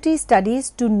feasibility studies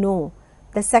to know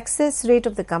the success rate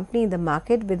of the company in the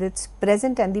market with its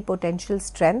present and the potential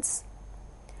strengths.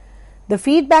 The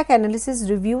feedback analysis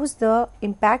reviews the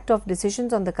impact of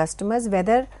decisions on the customers,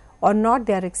 whether or not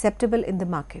they are acceptable in the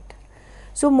market.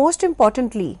 So most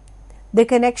importantly, the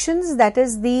connections, that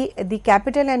is the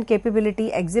capital and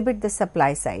capability, exhibit the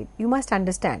supply side. You must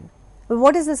understand,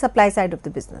 what is the supply side of the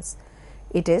business?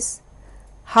 It is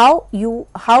how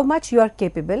much you are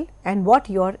capable and what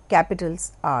your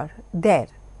capitals are there.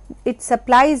 It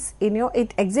supplies,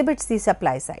 it exhibits the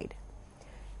supply side,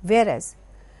 whereas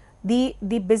the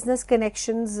business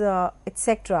connections,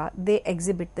 etc., they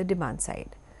exhibit the demand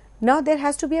side. Now there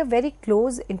has to be a very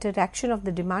close interaction of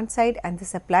the demand side and the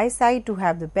supply side to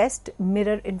have the best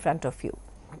mirror in front of you.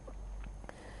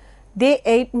 They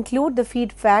include the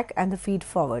feedback and the feed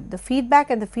forward. The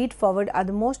feedback and the feed forward are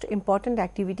the most important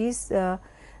activities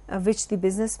which the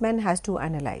businessman has to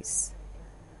analyze.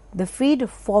 The feed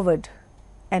forward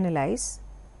analyze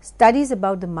studies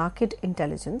about the market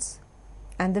intelligence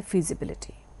and the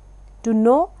feasibility to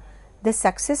know the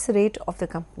success rate of the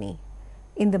company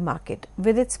in the market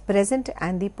with its present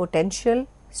and the potential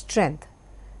strength.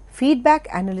 Feedback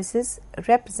analysis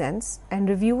represents and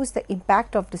reviews the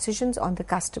impact of decisions on the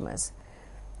customers,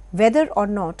 whether or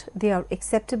not they are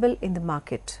acceptable in the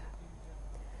market.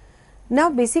 Now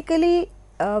basically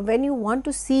when you want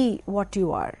to see what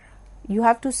you are, you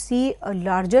have to see a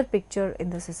larger picture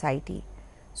in the society.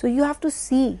 So you have to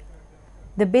see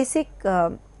the basic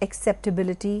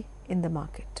acceptability in the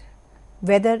market,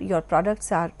 whether your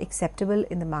products are acceptable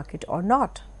in the market or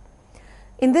not.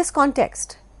 In this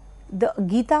context, the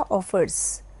Gita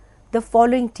offers the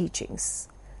following teachings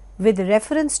with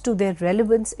reference to their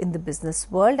relevance in the business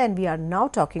world, and we are now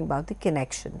talking about the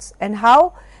connections and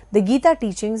how the Gita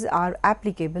teachings are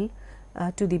applicable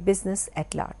to the business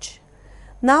at large.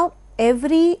 Now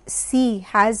every C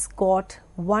has got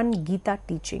one Gita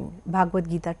teaching, Bhagavad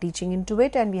Gita teaching into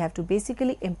it, and we have to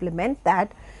basically implement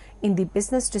that in the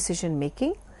business decision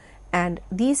making. And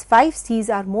these 5 C's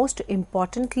are most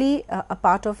importantly a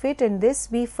part of it. In this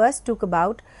we first took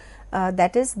about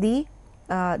that is the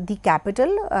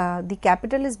capital. The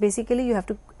capital is basically you have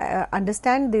to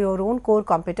understand your own core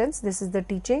competence. This is the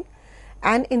teaching.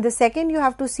 And in the second you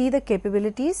have to see the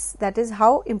capabilities, that is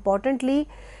how importantly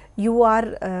you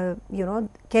are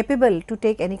capable to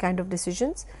take any kind of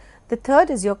decisions. The third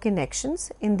is your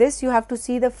connections. In this you have to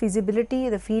see the feasibility,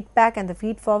 the feedback and the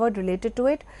feed forward related to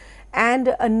it.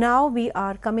 And now we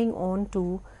are coming on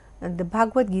to the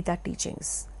Bhagavad Gita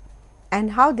teachings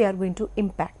and how they are going to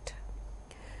impact.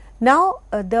 Now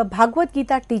the Bhagavad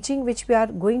Gita teaching which we are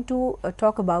going to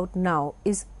talk about now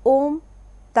is Om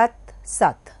Tat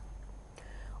Sat.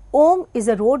 Om is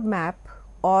a roadmap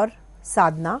or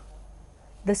sadhana,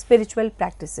 the spiritual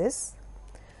practices.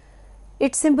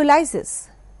 It symbolizes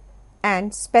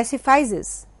and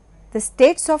specifies the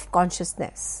states of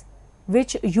consciousness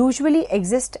which usually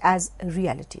exist as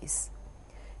realities.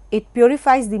 It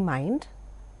purifies the mind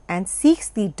and seeks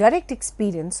the direct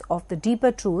experience of the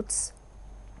deeper truths.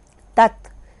 Tat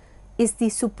is the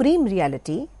supreme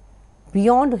reality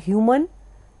beyond human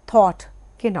thought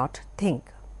cannot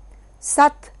think.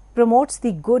 Sat promotes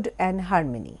the good and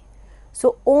harmony.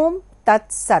 So Om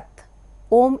Tat Sat.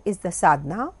 Om is the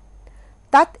sadhana.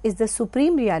 Tat is the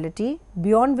supreme reality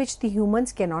beyond which the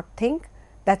humans cannot think.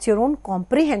 That's your own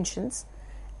comprehensions.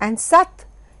 And Sat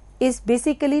is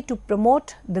basically to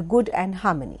promote the good and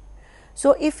harmony.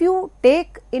 So if you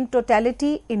take in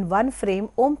totality in one frame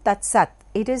Om Tat Sat,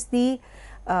 it is the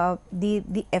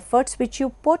efforts which you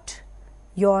put,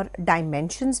 your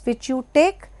dimensions which you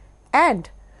take, and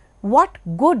what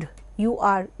good you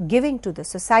are giving to the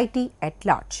society at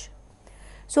large.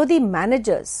 So the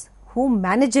managers who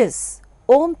manages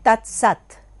Om Tat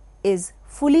Sat is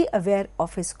fully aware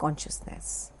of his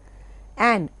consciousness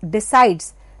and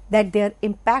decides that their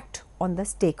impact on the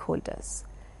stakeholders.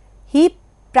 He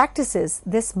practices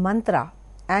this mantra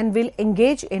and will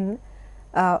engage in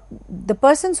the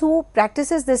persons who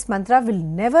practices this mantra will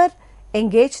never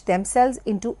engage themselves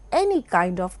into any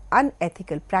kind of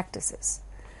unethical practices.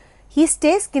 He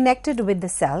stays connected with the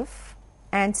self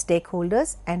and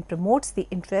stakeholders and promotes the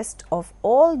interest of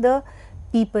all the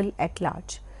people at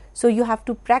large. So you have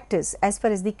to practice as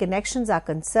far as the connections are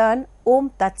concerned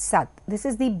Om Tat Sat. This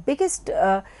is the biggest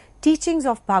teachings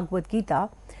of Bhagavad Gita,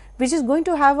 which is going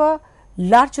to have a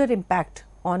larger impact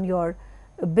on your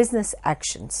business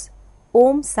actions.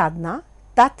 Om Sadhana,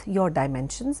 Tat your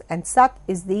dimensions, and Sat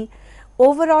is the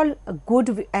overall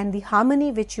good and the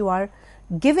harmony which you are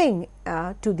giving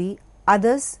to the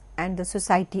others and the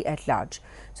society at large.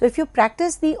 So, if you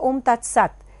practice the Om Tat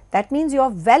Sat, that means you are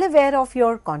well aware of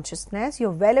your consciousness, you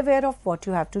are well aware of what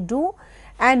you have to do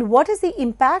and what is the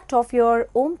impact of your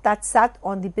Om Tat Sat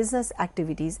on the business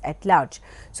activities at large.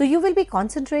 So, you will be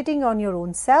concentrating on your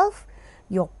own self,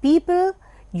 your people,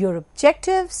 your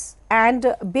objectives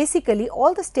and basically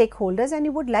all the stakeholders, and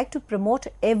you would like to promote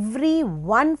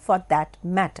everyone for that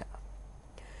matter.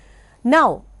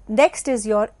 Now, next is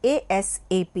your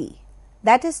ASAP,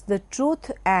 that is the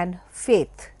truth and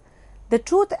faith. The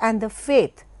truth and the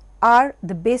faith are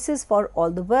the basis for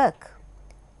all the work.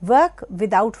 Work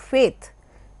without faith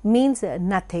means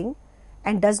nothing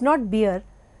and does not bear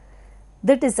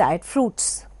the desired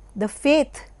fruits. The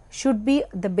faith should be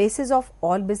the basis of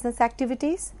all business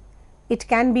activities. It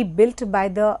can be built by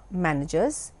the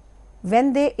managers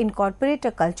when they incorporate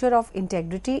a culture of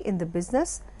integrity in the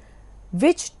business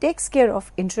which takes care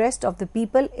of interest of the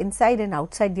people inside and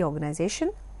outside the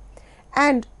organization,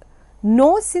 and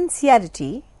no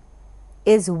sincerity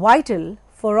is vital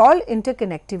for all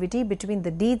interconnectivity between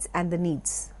the deeds and the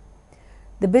needs.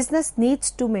 The business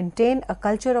needs to maintain a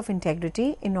culture of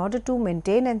integrity in order to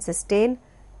maintain and sustain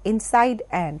inside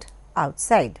and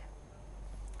outside.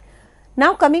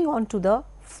 Now coming on to the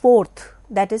fourth,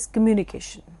 that is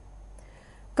communication.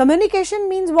 Communication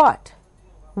means what?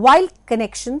 While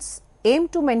connections aim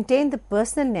to maintain the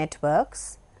personal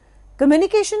networks,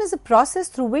 communication is a process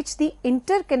through which the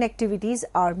interconnectivities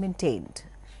are maintained.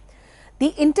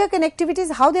 The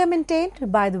interconnectivities, how they are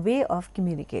maintained? By the way of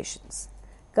communications.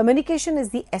 Communication is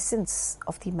the essence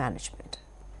of the management.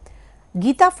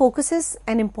 Gita focuses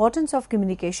on importance of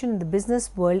communication in the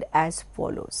business world as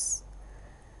follows.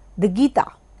 The Gita,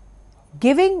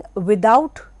 giving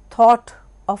without thought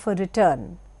of a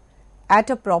return at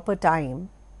a proper time,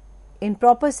 in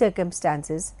proper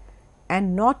circumstances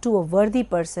and not to a worthy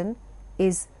person,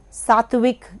 is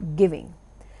Sattvic giving.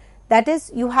 That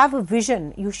is, you have a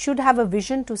vision, you should have a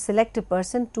vision to select a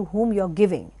person to whom you are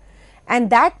giving, and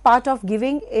that part of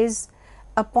giving is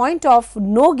a point of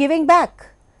no giving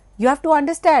back. You have to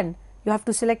understand, you have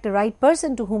to select the right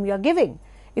person to whom you are giving.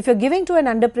 If you are giving to an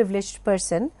underprivileged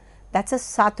person, that's a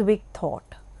Sattvic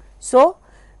thought. So,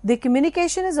 the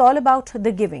communication is all about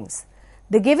the givings.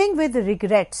 The giving with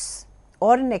regrets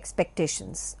or in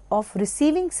expectations of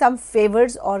receiving some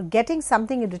favors or getting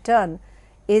something in return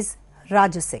is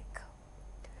Rajasic.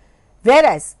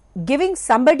 Whereas, giving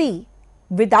somebody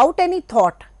without any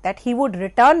thought that he would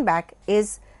return back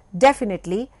is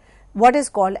definitely what is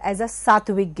called as a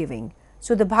Sattvic giving.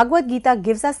 So, the Bhagavad Gita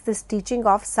gives us this teaching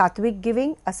of Sattvic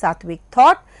giving, a Sattvic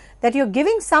thought, that you are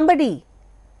giving somebody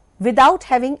without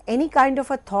having any kind of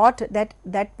a thought that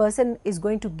that person is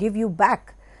going to give you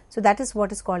back. So, that is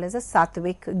what is called as a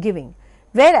Sattvic giving.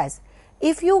 Whereas,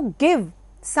 if you give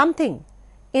something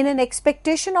in an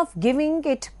expectation of giving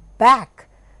it back,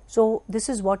 so this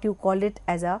is what you call it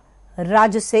as a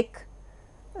Rajasic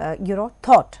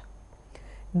thought.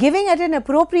 Giving at an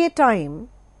appropriate time,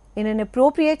 in an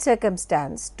appropriate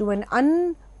circumstance to an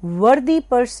unworthy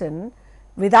person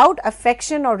without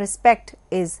affection or respect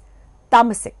is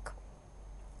Tamasic.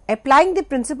 Applying the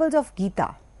principles of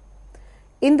Gita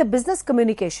in the business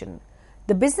communication,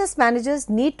 the business managers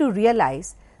need to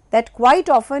realize that quite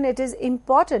often it is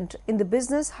important in the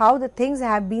business how the things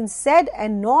have been said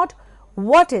and not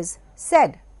what is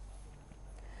said.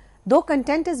 Though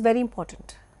content is very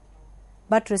important,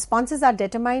 but responses are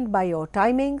determined by your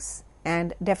timings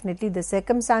and definitely the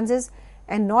circumstances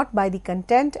and not by the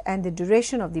content and the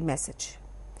duration of the message.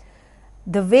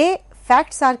 The way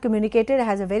facts are communicated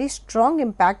has a very strong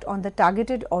impact on the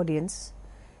targeted audience.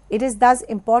 It is thus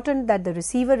important that the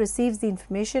receiver receives the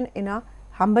information in a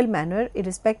humble manner,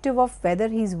 irrespective of whether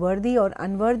he is worthy or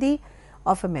unworthy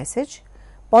of a message.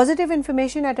 Positive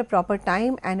information at a proper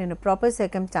time and in a proper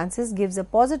circumstances gives a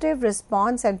positive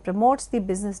response and promotes the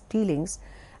business dealings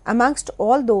amongst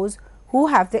all those who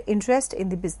have the interest in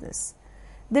the business.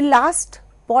 The last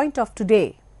point of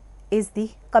today is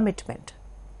the commitment.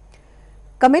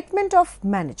 Commitment of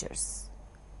managers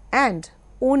and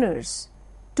owners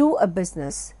to a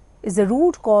business is the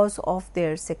root cause of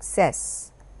their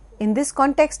success. In this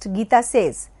context, Gita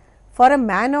says, for a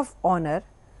man of honor,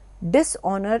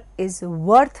 dishonor is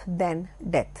worse than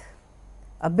death.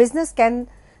 A business can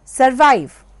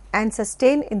survive and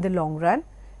sustain in the long run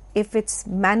if its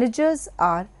managers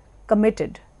are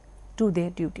committed to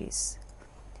their duties.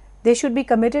 They should be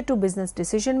committed to business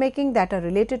decision making that are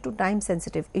related to time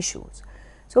sensitive issues.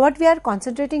 So, what we are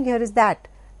concentrating here is that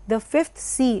the fifth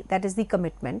C, that is the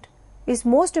commitment, is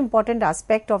most important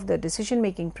aspect of the decision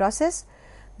making process.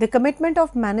 The commitment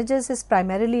of managers is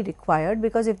primarily required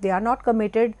because if they are not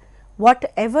committed,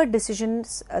 whatever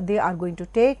decisions they are going to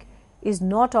take is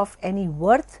not of any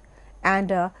worth.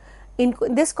 And in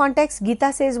this context,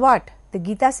 Gita says what? The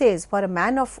Gita says, for a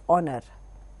man of honor,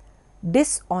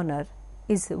 dishonor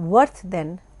is worse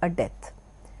than a death.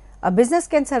 A business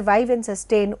can survive and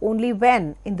sustain only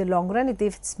when, in the long run, if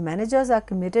its managers are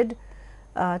committed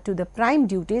to the prime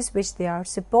duties which they are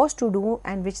supposed to do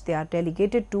and which they are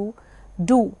delegated to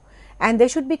do, and they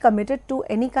should be committed to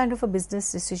any kind of a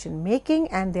business decision making,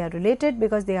 and they are related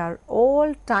because they are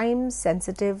all time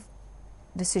sensitive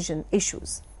decision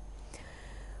issues.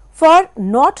 For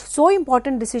not so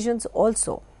important decisions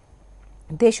also,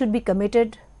 they should be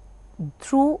committed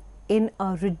through in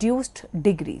a reduced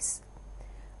degrees.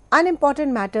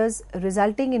 Unimportant matters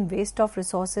resulting in waste of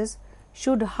resources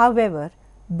should, however,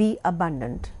 be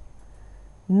abundant.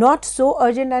 Not so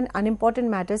urgent and unimportant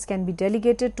matters can be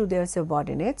delegated to their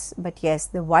subordinates, but yes,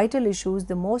 the vital issues,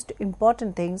 the most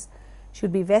important things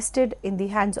should be vested in the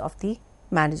hands of the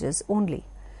managers only.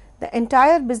 The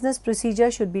entire business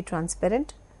procedure should be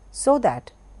transparent so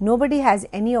that nobody has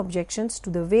any objections to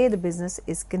the way the business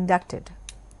is conducted.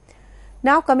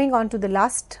 Now coming on to the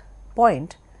last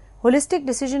point, holistic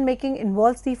decision making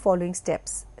involves the following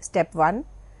steps. Step 1,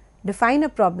 define a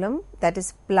problem, that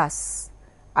is plus.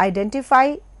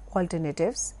 Identify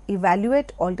alternatives,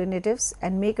 evaluate alternatives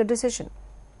and make a decision.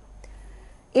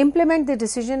 Implement the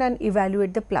decision and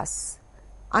evaluate the plus.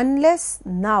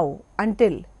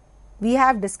 Until we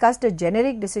have discussed a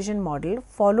generic decision model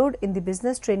followed in the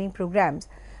business training programs,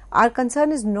 our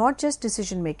concern is not just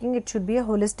decision making, it should be a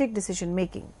holistic decision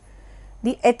making.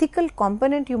 The ethical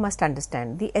component you must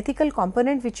understand. The ethical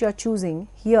component which you are choosing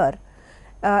here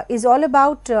is all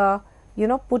about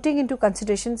putting into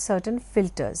consideration certain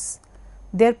filters.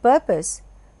 Their purpose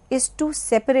is to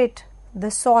separate the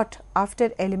sought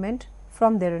after element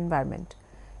from their environment.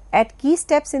 At key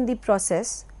steps in the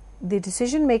process, the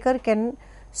decision maker can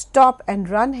stop and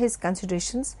run his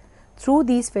considerations through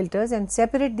these filters and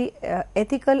separate the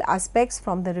ethical aspects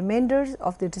from the remainders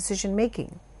of the decision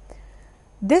making.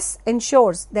 This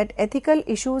ensures that ethical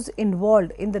issues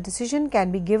involved in the decision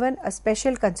can be given a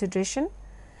special consideration,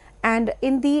 and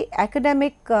in the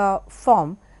academic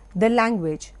form, the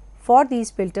language for these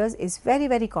filters is very,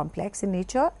 very complex in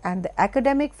nature and the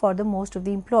academic for the most of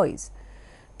the employees.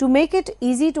 To make it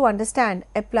easy to understand,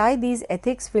 apply these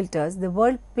ethics filters, the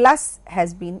word plus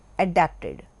has been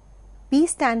adapted. P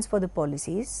stands for the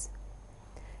policies.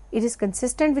 It is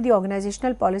consistent with the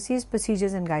organizational policies,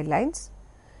 procedures and guidelines.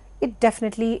 It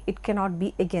cannot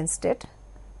be against it.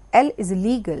 L is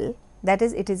legal, that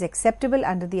is, it is acceptable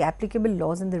under the applicable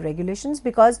laws and the regulations,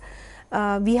 because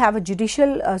we have a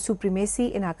judicial supremacy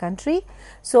in our country.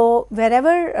 So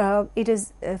wherever it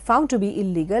is found to be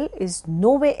illegal is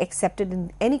no way accepted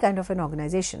in any kind of an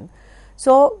organization.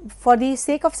 So for the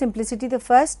sake of simplicity, the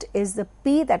first is the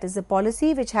P, that is the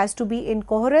policy, which has to be in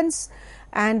coherence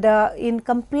and in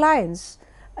compliance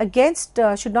against,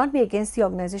 should not be against the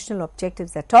organizational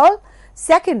objectives at all.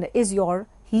 Second is your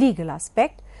legal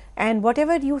aspect, and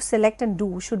whatever you select and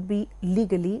do should be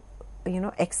legally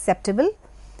acceptable.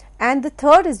 And the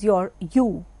third is your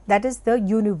U, that is the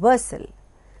universal.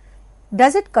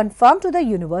 Does it conform to the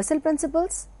universal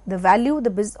principles, the value the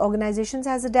business organizations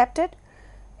has adapted?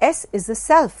 S is the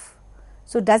self.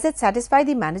 So does it satisfy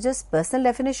the manager's personal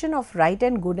definition of right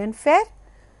and good and fair?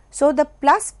 So the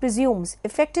plus presumes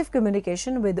effective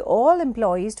communication with all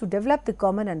employees to develop the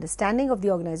common understanding of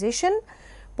the organization,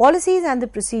 policies and the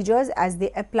procedures as they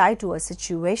apply to a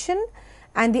situation,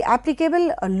 and the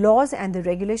applicable laws and the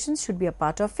regulations should be a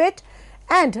part of it,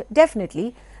 and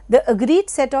definitely the agreed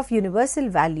set of universal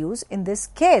values. In this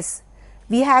case,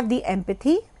 we have the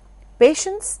empathy,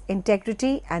 patience,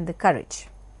 integrity and the courage.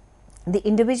 The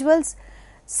individual's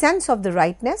sense of the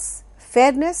rightness,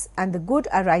 fairness and the good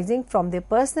arising from their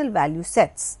personal value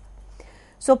sets.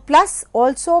 So plus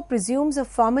also presumes a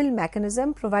formal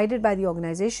mechanism provided by the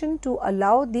organization to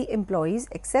allow the employees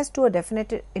access to a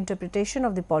definite interpretation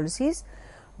of the policies,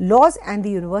 laws and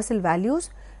the universal values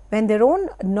when their own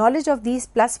knowledge of these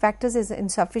plus factors is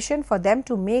insufficient for them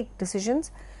to make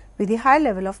decisions with a high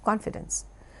level of confidence.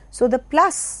 So the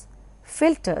plus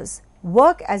filters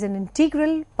work as an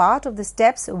integral part of the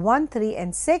steps 1, 3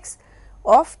 and 6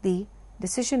 of the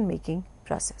decision making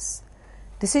process.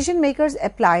 Decision makers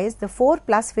applies the 4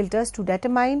 plus filters to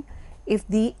determine if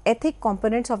the ethic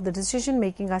components of the decision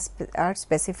making are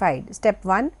specified. Step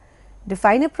 1,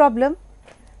 define a problem,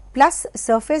 plus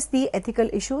surface the ethical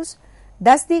issues.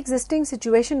 Does the existing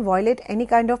situation violate any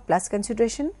kind of plus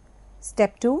consideration?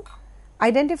 Step 2,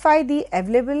 identify the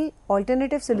available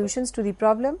alternative solutions to the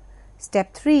problem.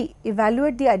 Step 3,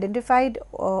 evaluate the identified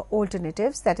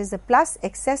alternatives, that is the plus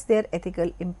assess their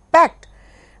ethical impact.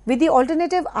 With the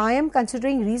alternative I am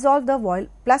considering resolve the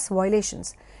plus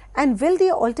violations, and will the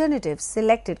alternatives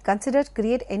selected considered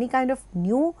create any kind of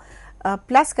new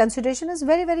plus consideration is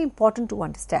very, very important to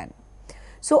understand.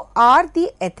 So, are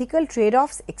the ethical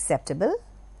trade-offs acceptable?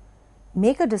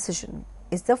 Make a decision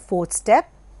is the 4th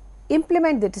step.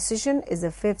 Implement the decision is the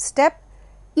 5th step.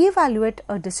 Evaluate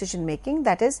a decision making,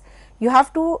 that is, you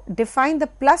have to define the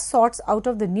plus sorts out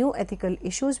of the new ethical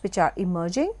issues which are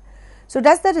emerging. So,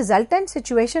 does the resultant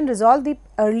situation resolve the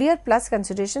earlier plus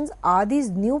considerations? Are these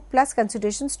new plus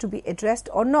considerations to be addressed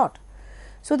or not?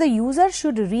 So, the user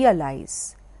should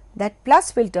realize that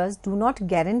plus filters do not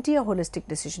guarantee a holistic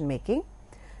decision making.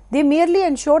 They merely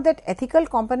ensure that ethical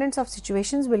components of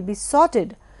situations will be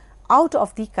sorted out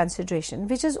of the consideration,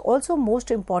 which is also most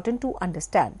important to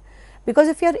understand, because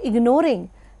if you are ignoring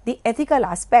the ethical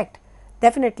aspect,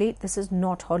 definitely this is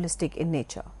not holistic in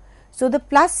nature. So, the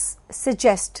plus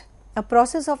suggest a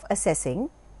process of assessing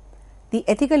the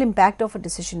ethical impact of a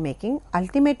decision making.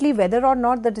 Ultimately, whether or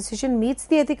not the decision meets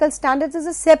the ethical standards is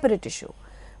a separate issue,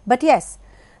 but yes,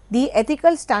 the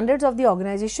ethical standards of the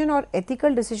organization or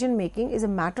ethical decision making is a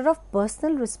matter of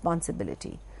personal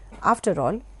responsibility. After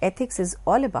all, ethics is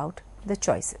all about the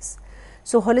choices.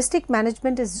 So, holistic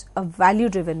management is a value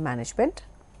driven management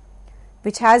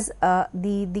which has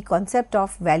the concept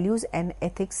of values and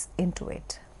ethics into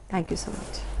it. Thank you so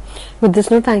much. With this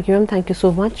note, thank you, and thank you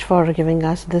so much for giving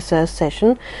us this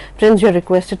session. Friends, you are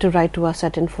requested to write to us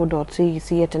at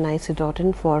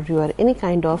info.cec@nic.in for your any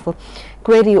kind of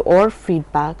query or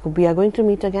feedback. We are going to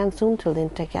meet again soon. Till then,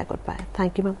 take care. Goodbye.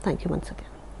 Thank you, ma'am. Thank you once again.